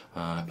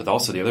 But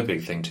also the other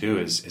big thing too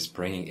is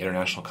bringing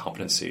international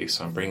competency.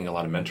 So I'm bringing a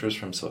lot of mentors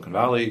from Silicon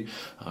Valley,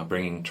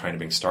 trying to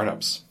bring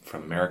startups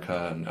from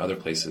America and other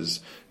places,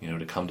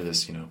 to come to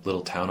this,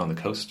 little town on the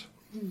coast.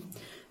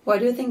 Why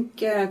do you think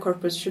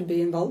corporates should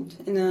be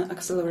involved in an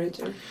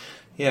accelerator?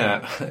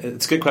 Yeah,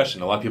 it's a good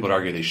question. A lot of people would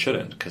argue they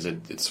shouldn't because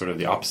it's sort of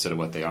the opposite of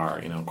what they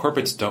are.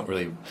 Corporates don't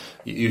really.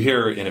 You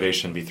hear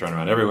innovation be thrown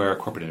around everywhere.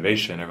 Corporate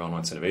innovation, everyone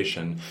wants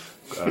innovation.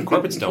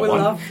 Corporates don't want. We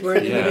love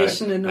word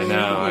innovation and all. I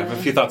know. I have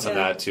a few thoughts on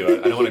that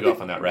too. I don't want to go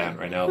off on that rant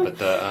right now, but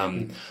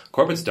the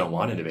corporates don't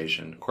want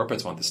innovation.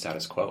 Corporates want the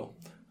status quo,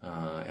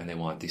 and they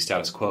want the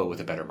status quo with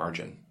a better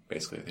margin.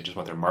 Basically, they just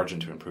want their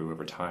margin to improve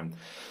over time.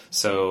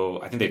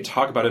 So I think they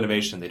talk about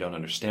innovation. They don't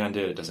understand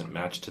it. It doesn't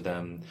match to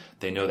them.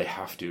 They know they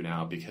have to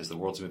now because the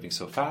world's moving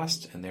so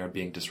fast and they're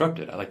being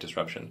disrupted. I like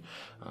disruption.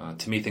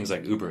 To me, things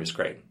like Uber is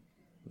great.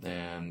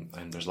 And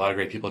there's a lot of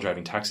great people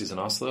driving taxis in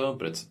Oslo,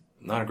 but it's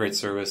not a great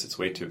service. It's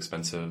way too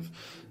expensive.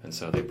 And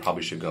so they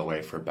probably should go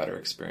away for a better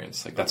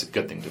experience. Like, that's a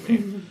good thing to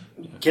me.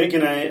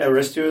 Can I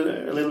arrest you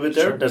a little bit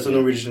there? Sure. That's a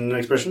Norwegian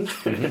expression.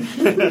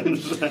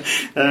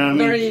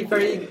 Very,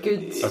 very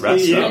good.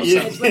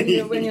 Arrest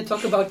when you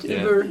talk about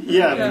Uber.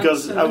 Yeah,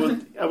 because I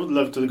would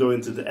love to go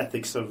into the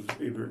ethics of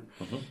Uber.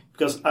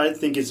 Because I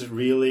think it's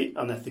really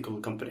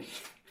unethical company.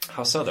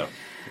 How so, though?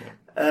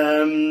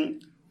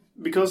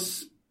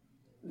 Because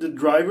the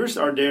drivers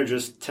are there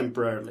just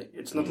temporarily.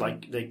 It's not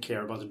like they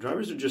care about the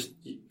drivers. They just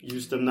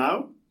use them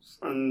now,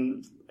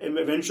 and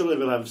eventually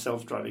we'll have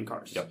self-driving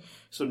cars. Yep.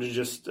 So they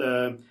just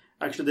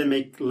actually they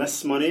make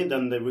less money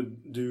than they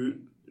would do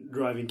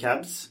driving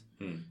cabs.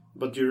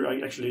 But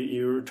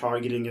you're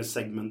targeting a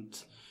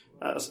segment,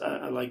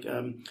 like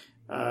a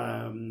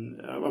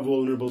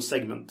vulnerable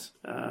segment,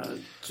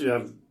 to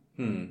have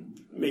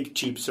make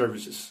cheap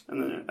services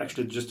and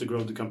actually just to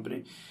grow the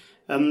company.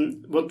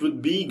 And what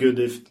would be good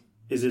if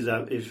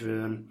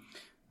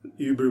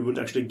Uber would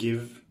actually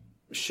give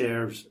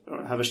shares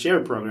or have a share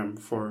program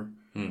for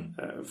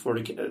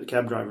the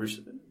cab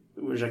drivers,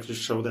 which actually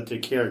show that they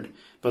cared.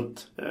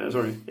 But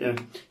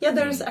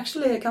there is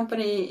actually a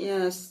company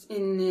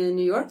in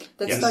New York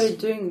that started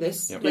doing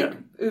this,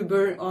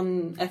 Uber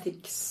on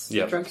ethics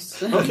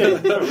drugs. Okay,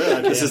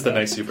 this is the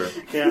nice Uber.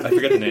 I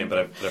forget the name, but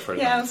I've heard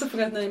of it. I also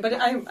forgot the name, but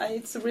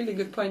it's a really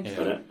good point.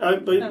 But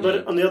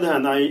on the other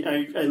hand,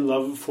 I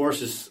love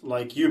forces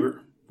like Uber,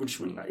 which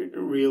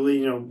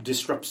really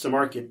disrupts the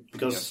market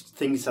because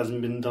things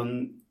hasn't been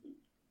done.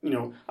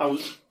 I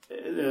was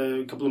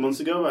a couple of months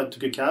ago. I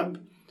took a cab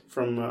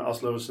from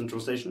Oslo Central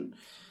Station,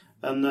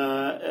 and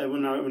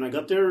when I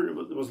got there,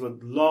 it was a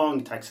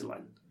long taxi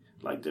line.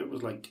 Like there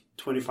was like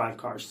 25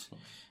 cars,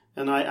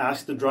 and I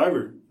asked the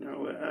driver,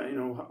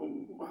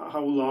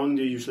 how long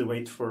do you usually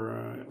wait for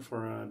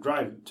a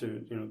drive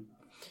to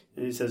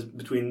And he says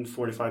between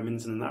 45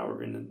 minutes and an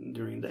hour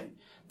during the day.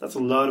 That's a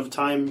lot of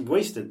time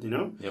wasted.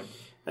 Yep.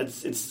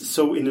 It's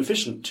so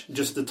inefficient.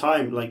 Just the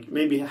time, like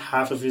maybe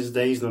half of his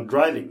day is not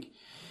driving.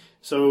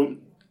 So,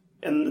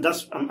 and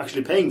I'm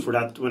actually paying for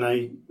that when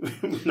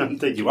I'm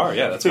taking. You are,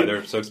 that's why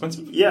they're so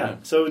expensive. Yeah.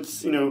 So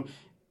it's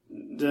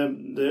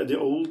the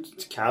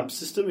old cab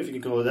system, if you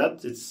can call it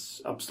that,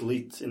 it's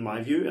obsolete in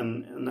my view,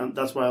 and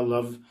that's why I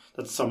love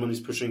that someone is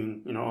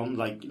pushing on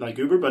like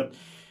Uber. But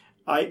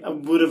I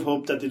would have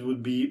hoped that it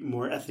would be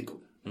more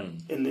ethical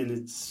in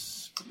its.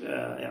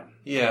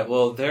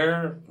 Well,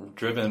 they're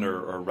driven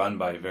or run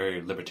by a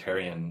very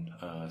libertarian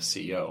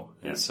CEO.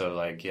 And so,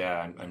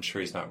 I'm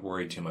sure he's not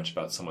worried too much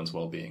about someone's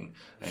well-being.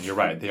 And you're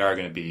right, they are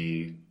going to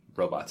be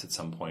robots at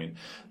some point.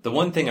 The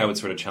one thing I would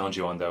sort of challenge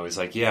you on, though, is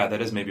that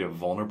is maybe a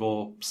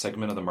vulnerable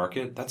segment of the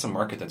market. That's a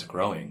market that's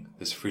growing,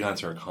 this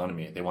freelancer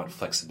economy. They want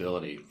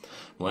flexibility.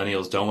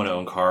 Millennials don't want to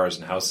own cars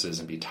and houses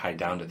and be tied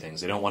down to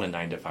things. They don't want a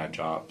 9-to-5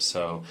 job.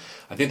 So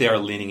I think they are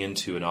leaning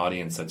into an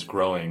audience that's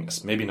growing,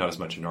 maybe not as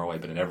much in Norway,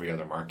 but in every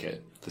other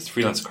market. This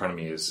freelance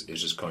economy is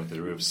just going through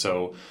the roof.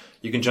 So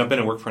you can jump in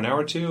and work for an hour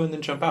or two and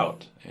then jump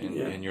out.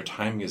 And your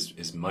time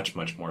is much,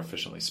 much more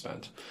efficiently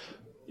spent.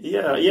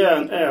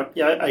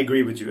 I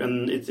agree with you,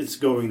 and it's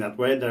going that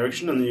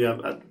direction. And you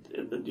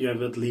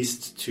have at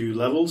least two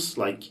levels,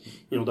 like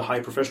the high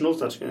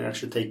professionals that can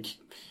actually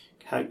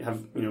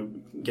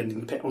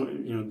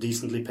getting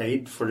decently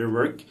paid for their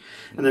work,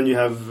 and then you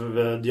have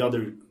the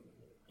other,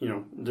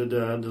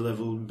 the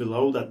level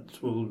below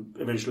that will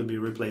eventually be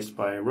replaced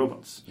by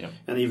robots,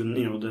 and even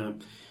the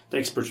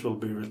experts will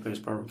be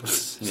replaced by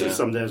robots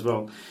someday as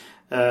well.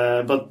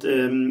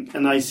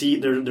 And I see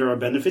there are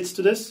benefits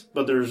to this,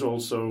 but there's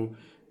also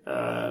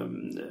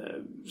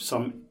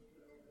some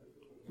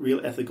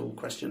real ethical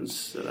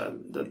questions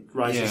that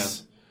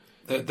rises.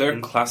 They're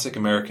a classic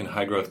American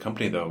high growth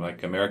company, though.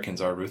 Like,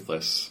 Americans are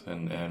ruthless,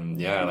 and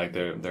yeah, like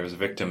there's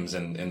victims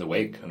in the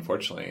wake,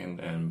 unfortunately,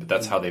 but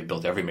that's how they've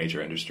built every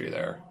major industry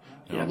there.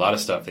 You know, a lot of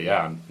stuff that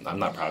I'm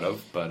not proud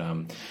of, but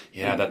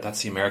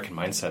that's the American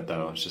mindset,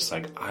 though. It's just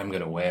like, I'm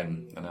gonna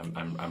win, and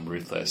I'm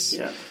ruthless.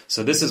 Yeah.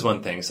 So this is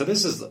one thing. So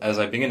this is, as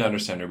I begin to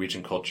understand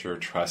Norwegian culture,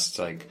 trust.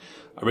 Like,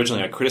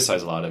 originally I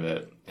criticized a lot of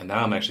it, and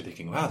now I'm actually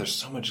thinking, wow, there's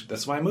so much.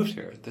 That's why I moved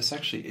here. This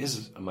actually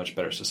is a much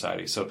better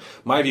society. So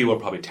my view will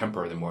probably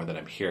temper the more that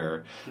I'm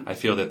here. I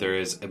feel that there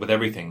is, with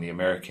everything, the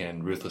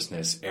American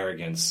ruthlessness,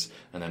 arrogance,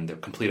 and then the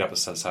complete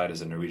opposite side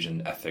is the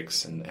Norwegian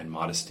ethics and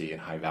modesty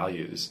and high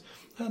values.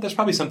 There's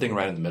probably something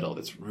right in the middle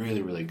that's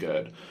really, really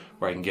good,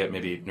 where I can get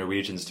maybe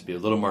Norwegians to be a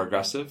little more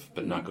aggressive,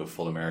 but not go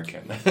full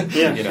American.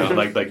 Yeah. You know,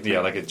 like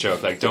a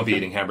joke, like, don't be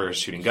eating hamburgers,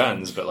 shooting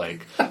guns, but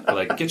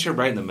get you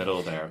right in the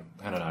middle there.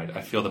 I don't know.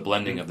 I feel the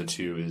blending of the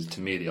two is,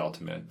 to me, the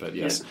ultimate. But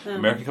yes,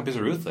 American companies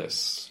are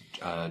ruthless.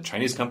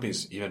 Chinese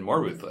companies even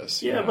more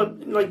ruthless. Yeah,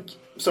 but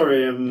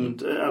sorry,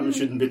 I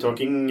shouldn't be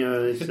talking.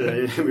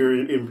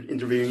 We're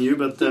interviewing you,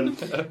 but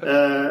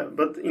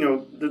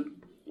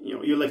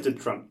you elected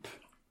Trump.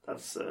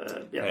 That's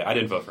I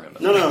didn't vote for him.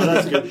 No,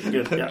 that's good.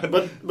 Yeah,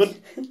 but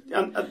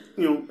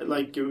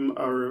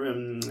our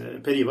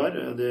Per Ivar,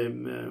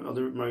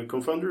 my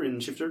co-founder in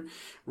Shifter,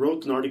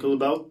 wrote an article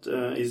about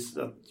is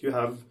that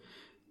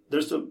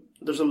there's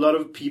a lot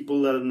of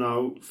people that are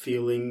now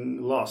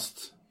feeling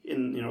lost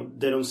in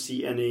they don't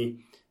see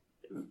any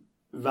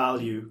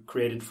value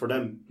created for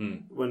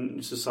them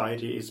when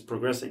society is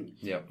progressing.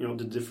 Yeah.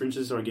 The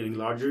differences are getting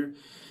larger,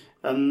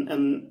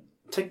 and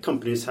tech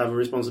companies have a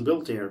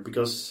responsibility here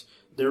because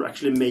they're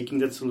actually making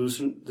the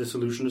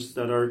solutions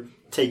that are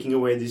taking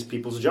away these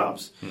people's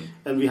jobs,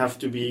 and we have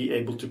to be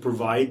able to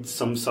provide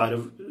some sort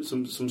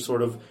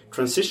of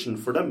transition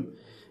for them.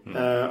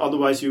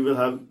 Otherwise, you will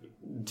have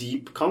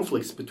deep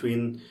conflicts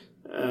between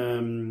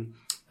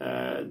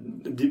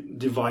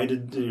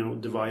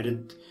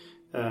divided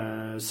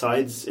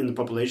sides in the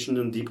population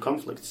and deep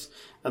conflicts.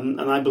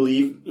 And I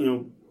believe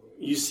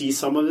you see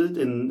some of it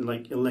in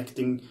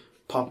electing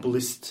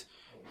populist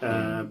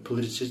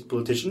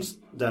politicians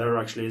that are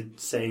actually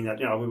saying that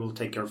we will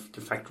take the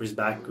factories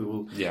back, we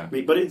will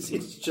but it's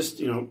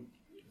just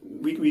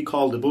we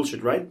call the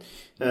bullshit, right?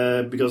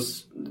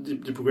 Because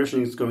the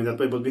progression is going that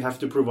way, but we have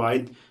to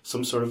provide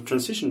some sort of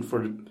transition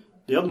for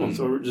the other ones,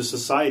 or the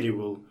society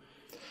will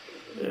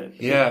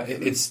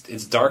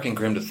it's dark and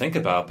grim to think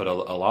about, but a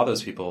lot of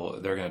those people,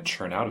 they're going to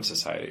churn out of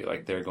society.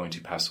 Like, they're going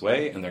to pass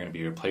away, and they're going to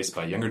be replaced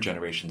by younger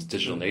generations,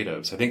 digital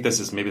natives. I think this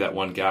is maybe that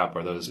one gap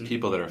where those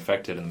people that are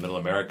affected in middle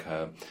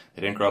America,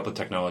 they didn't grow up with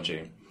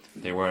technology.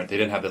 They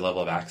didn't have the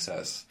level of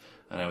access.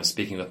 And I was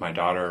speaking with my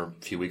daughter a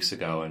few weeks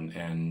ago,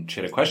 and she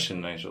had a question,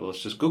 and I said, well,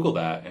 let's just Google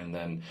that. And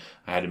then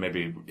I had to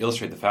maybe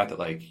illustrate the fact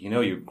that,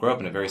 you grew up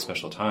in a very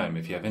special time.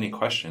 If you have any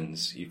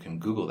questions, you can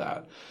Google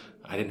that.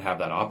 I didn't have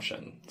that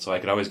option. So I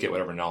could always get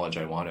whatever knowledge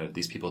I wanted.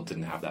 These people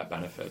didn't have that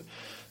benefit.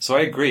 So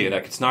I agree.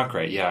 It's not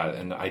great, yeah.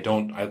 And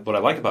what I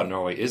like about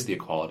Norway is the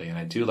equality. And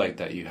I do like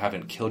that you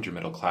haven't killed your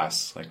middle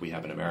class like we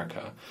have in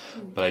America.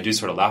 But I do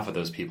sort of laugh at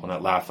those people,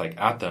 not laugh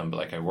at them,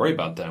 but I worry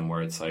about them,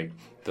 where it's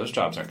those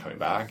jobs aren't coming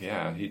back.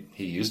 Yeah,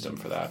 he used them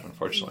for that,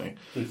 unfortunately.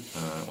 And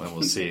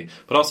we'll see.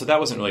 But also, that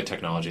wasn't really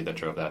technology that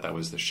drove that. That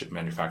was the ship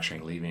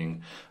manufacturing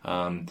leaving. But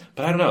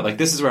I don't know.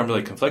 This is where I'm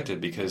really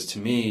conflicted, because to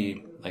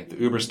me, the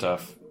Uber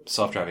stuff,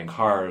 self-driving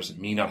cars,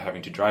 me not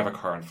having to drive a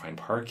car and find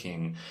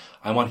parking,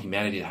 I want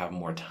humanity to have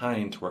more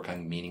time to work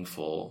on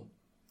meaningful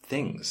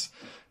things.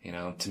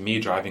 To me,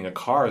 driving a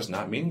car is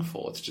not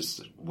meaningful. It's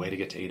just a way to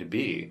get to A to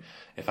B.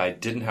 If I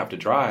didn't have to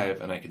drive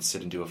and I could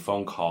sit and do a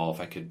phone call,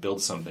 if I could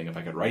build something, if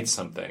I could write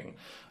something,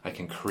 I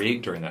can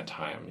create during that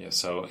time. Yeah,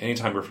 so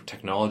anytime where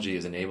technology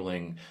is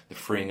enabling the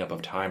freeing up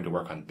of time to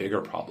work on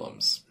bigger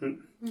problems.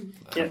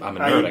 Yeah, I'm a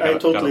nerd. I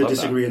totally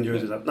disagree and do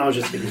that. No, I'm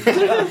just kidding.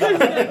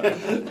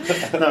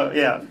 No,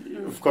 yeah,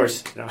 of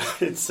course.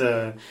 It's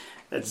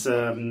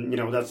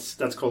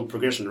that's called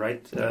progression,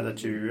 right?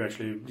 That you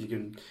actually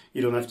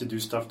you don't have to do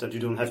stuff that you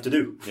don't have to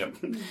do. Yep.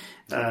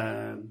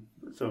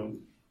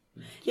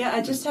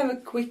 I just have a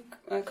quick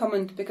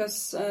comment,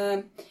 because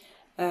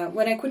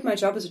when I quit my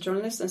job as a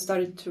journalist and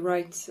started to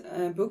write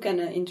a book and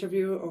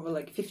interview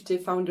over 50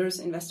 founders,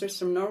 investors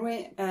from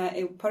Norway,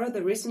 part of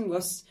the reason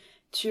was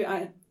to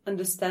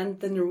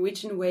understand the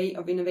Norwegian way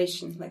of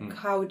innovation.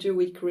 How do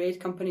we create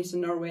companies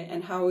in Norway,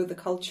 and how the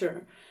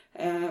culture,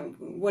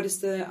 what is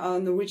the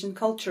Norwegian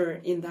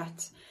culture in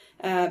that?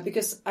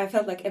 Because I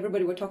felt like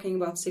everybody were talking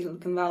about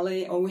Silicon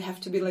Valley, or we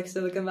have to be like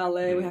Silicon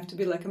Valley, we have to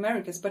be like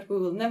Americans, but we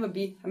will never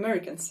be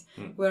Americans.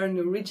 We're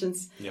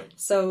Norwegians. Yep.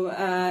 So,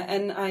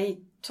 and I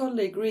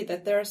totally agree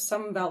that there are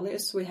some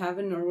values we have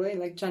in Norway,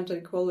 like gender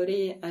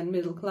equality and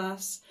middle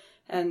class,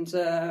 and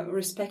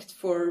respect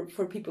for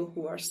people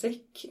who are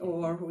sick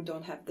or who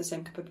don't have the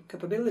same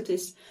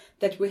capabilities,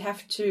 that we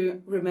have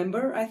to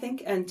remember, I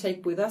think, and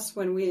take with us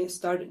when we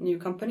start new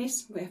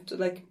companies. We have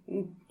to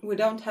we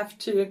don't have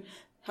to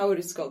how it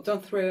is called.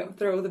 Don't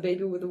throw the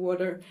baby with the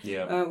water.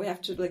 Yeah. We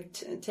have to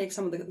like take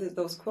some of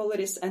those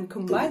qualities and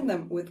combine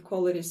them with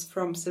qualities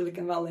from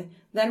Silicon Valley.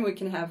 Then we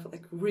can have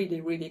like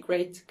really, really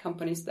great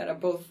companies that are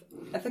both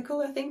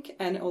ethical, I think,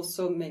 and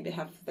also maybe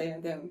have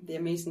the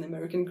amazing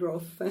American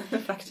growth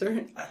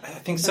factor. I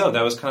think so.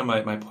 That was kind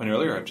of my point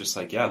earlier. I'm just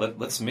like,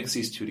 let's mix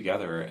these two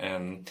together.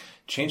 And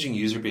changing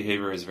user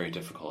behavior is very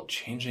difficult.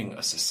 Changing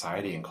a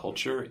society and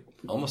culture,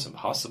 almost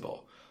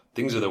impossible.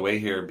 Things are the way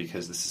here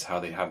because this is how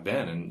they have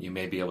been, and you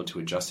may be able to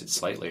adjust it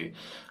slightly.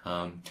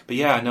 But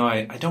yeah, no,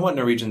 I don't want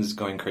Norwegians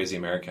going crazy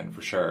American,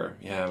 for sure.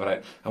 Yeah,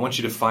 but I want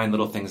you to find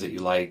little things that you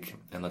like,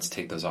 and let's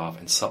take those off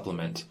and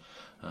supplement.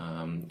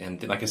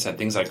 And like I said,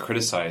 things I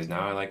criticize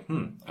now, I like,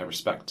 I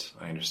respect,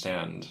 I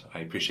understand, I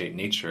appreciate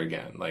nature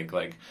again.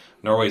 Like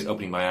Norway's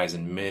opening my eyes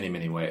in many,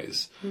 many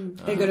ways.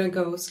 You're going to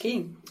go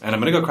skiing. And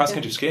I'm going to go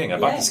cross-country skiing. I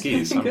bought the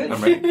skis. I'm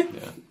ready.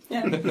 Yeah.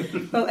 Yeah.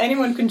 Well,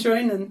 anyone can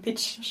join and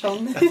pitch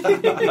Sean.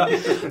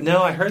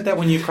 No, I heard that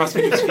when you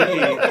cross-country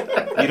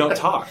ski, you don't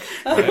talk.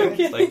 Right?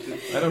 Okay. Like,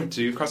 I don't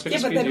do cross-country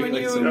ski. Yeah, but then when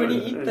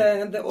you eat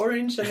the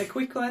orange and the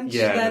quick lunch,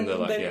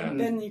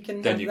 then you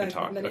can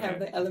talk. Have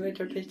the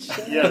elevator pitch.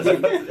 Yeah,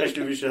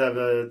 actually we should have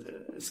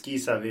a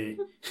ski-savvy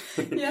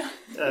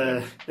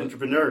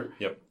entrepreneur.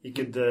 Yep. He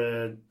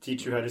could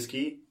teach you how to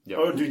ski. Yep.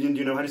 Oh, do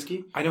you know how to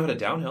ski? I know how to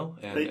downhill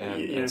and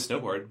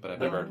snowboard, but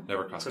I've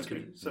never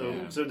cross-country.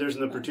 So there's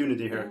an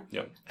opportunity here.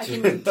 Yep.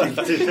 I'm going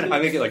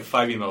to get like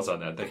 5 emails on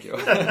that. Thank you.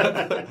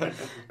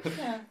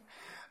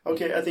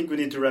 Okay, I think we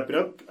need to wrap it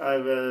up. I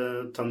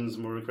have tons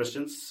more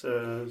questions,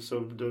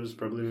 so those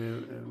probably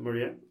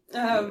Maria.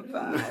 But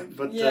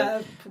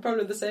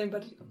probably the same.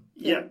 But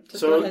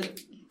so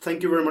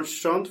thank you very much,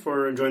 Sean,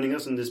 for joining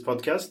us in this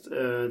podcast.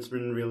 It's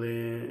been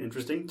really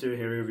interesting to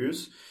hear your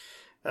views,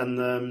 and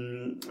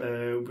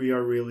we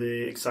are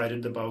really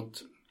excited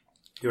about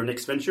your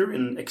next venture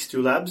in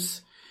X2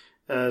 Labs.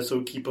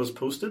 So keep us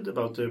posted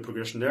about the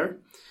progression there.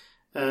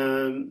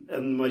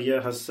 And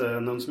Maria has an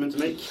announcement to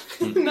make.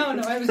 No,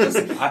 I was just...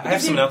 I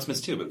have some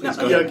announcements too, but please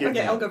go ahead.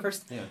 Okay, I'll go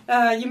first.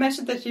 Yeah. You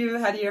mentioned that you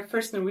had your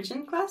first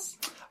Norwegian class?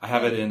 I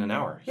have it in an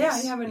hour. Yes.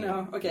 Yeah, you have it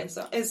now. Okay,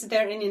 so is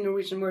there any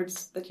Norwegian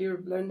words that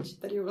you've learned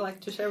that you would like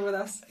to share with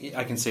us?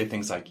 I can say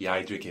things like,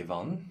 jeg drikker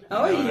vann.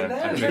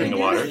 I'm drinking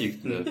water.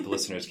 The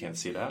listeners can't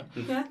see that.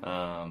 Yeah.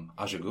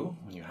 Ajagu,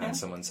 when you hand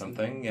someone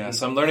something. Yeah,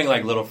 so I'm learning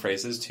like little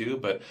phrases too,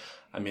 but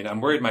I mean,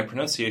 I'm worried my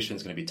pronunciation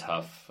is going to be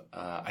tough.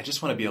 I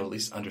just want to be able to at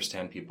least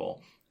understand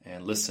people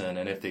and listen.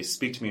 And if they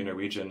speak to me in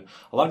Norwegian,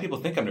 a lot of people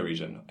think I'm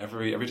Norwegian.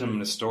 Every time I'm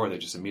in a store, they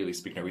just immediately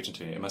speak Norwegian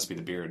to me. It must be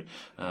the beard.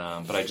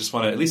 But I just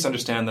want to at least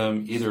understand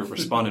them, either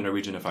respond in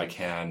Norwegian if I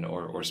can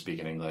or speak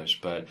in English.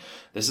 But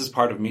this is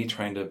part of me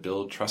trying to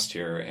build trust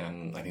here,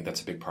 and I think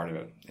that's a big part of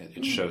it.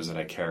 It shows that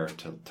I care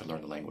to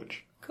learn the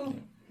language. Cool.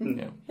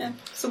 Yeah.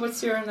 So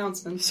what's your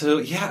announcement? So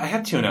I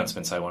have 2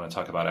 announcements I want to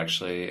talk about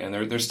actually, and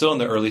they're still in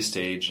the early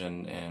stage,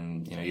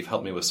 and you've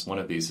helped me with one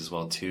of these as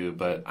well too.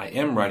 But I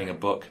am writing a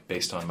book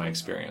based on my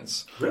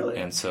experience. Really?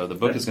 And so the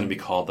book is going to be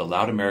called The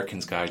Loud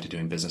American's Guide to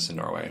Doing Business in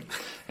Norway.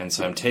 And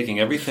so I'm taking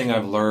everything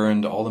I've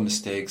learned, all the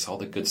mistakes, all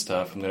the good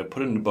stuff. I'm going to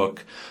put it in a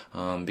book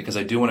because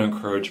I do want to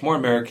encourage more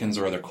Americans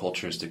or other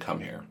cultures to come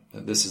here.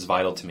 This is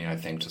vital to me, I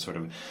think, to sort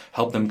of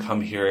help them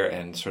come here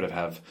and sort of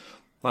have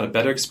not a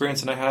better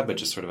experience than I had, but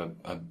just sort of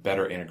a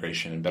better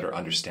integration and better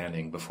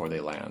understanding before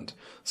they land.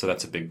 So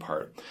that's a big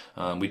part.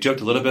 We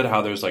joked a little bit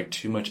how there's like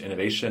too much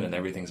innovation and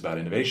everything's about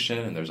innovation,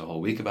 and there's a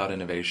whole week about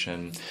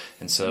innovation.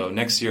 And so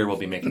next year we'll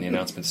be making the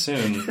announcement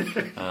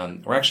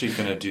soon. We're actually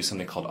going to do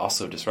something called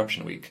Oslo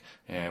Disruption Week.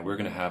 And we're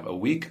going to have a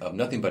week of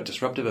nothing but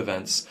disruptive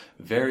events,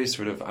 very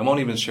sort of, I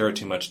won't even share it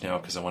too much now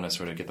because I want to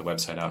sort of get the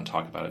website out and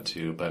talk about it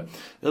too, but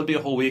it'll be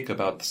a whole week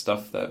about the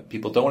stuff that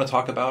people don't want to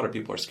talk about or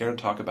people are scared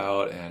to talk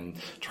about, and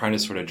trying to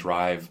sort of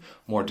drive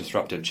more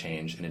disruptive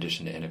change in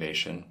addition to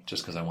innovation,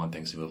 just because I want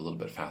things to move a little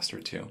bit faster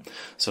too.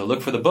 So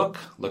look for the book,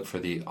 look for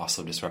the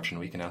Oslo Disruption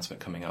Week announcement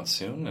coming out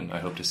soon, and I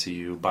hope to see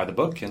you buy the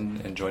book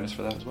and join us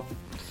for that as well.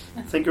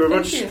 Thank you very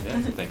much. You.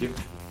 Yeah, thank you.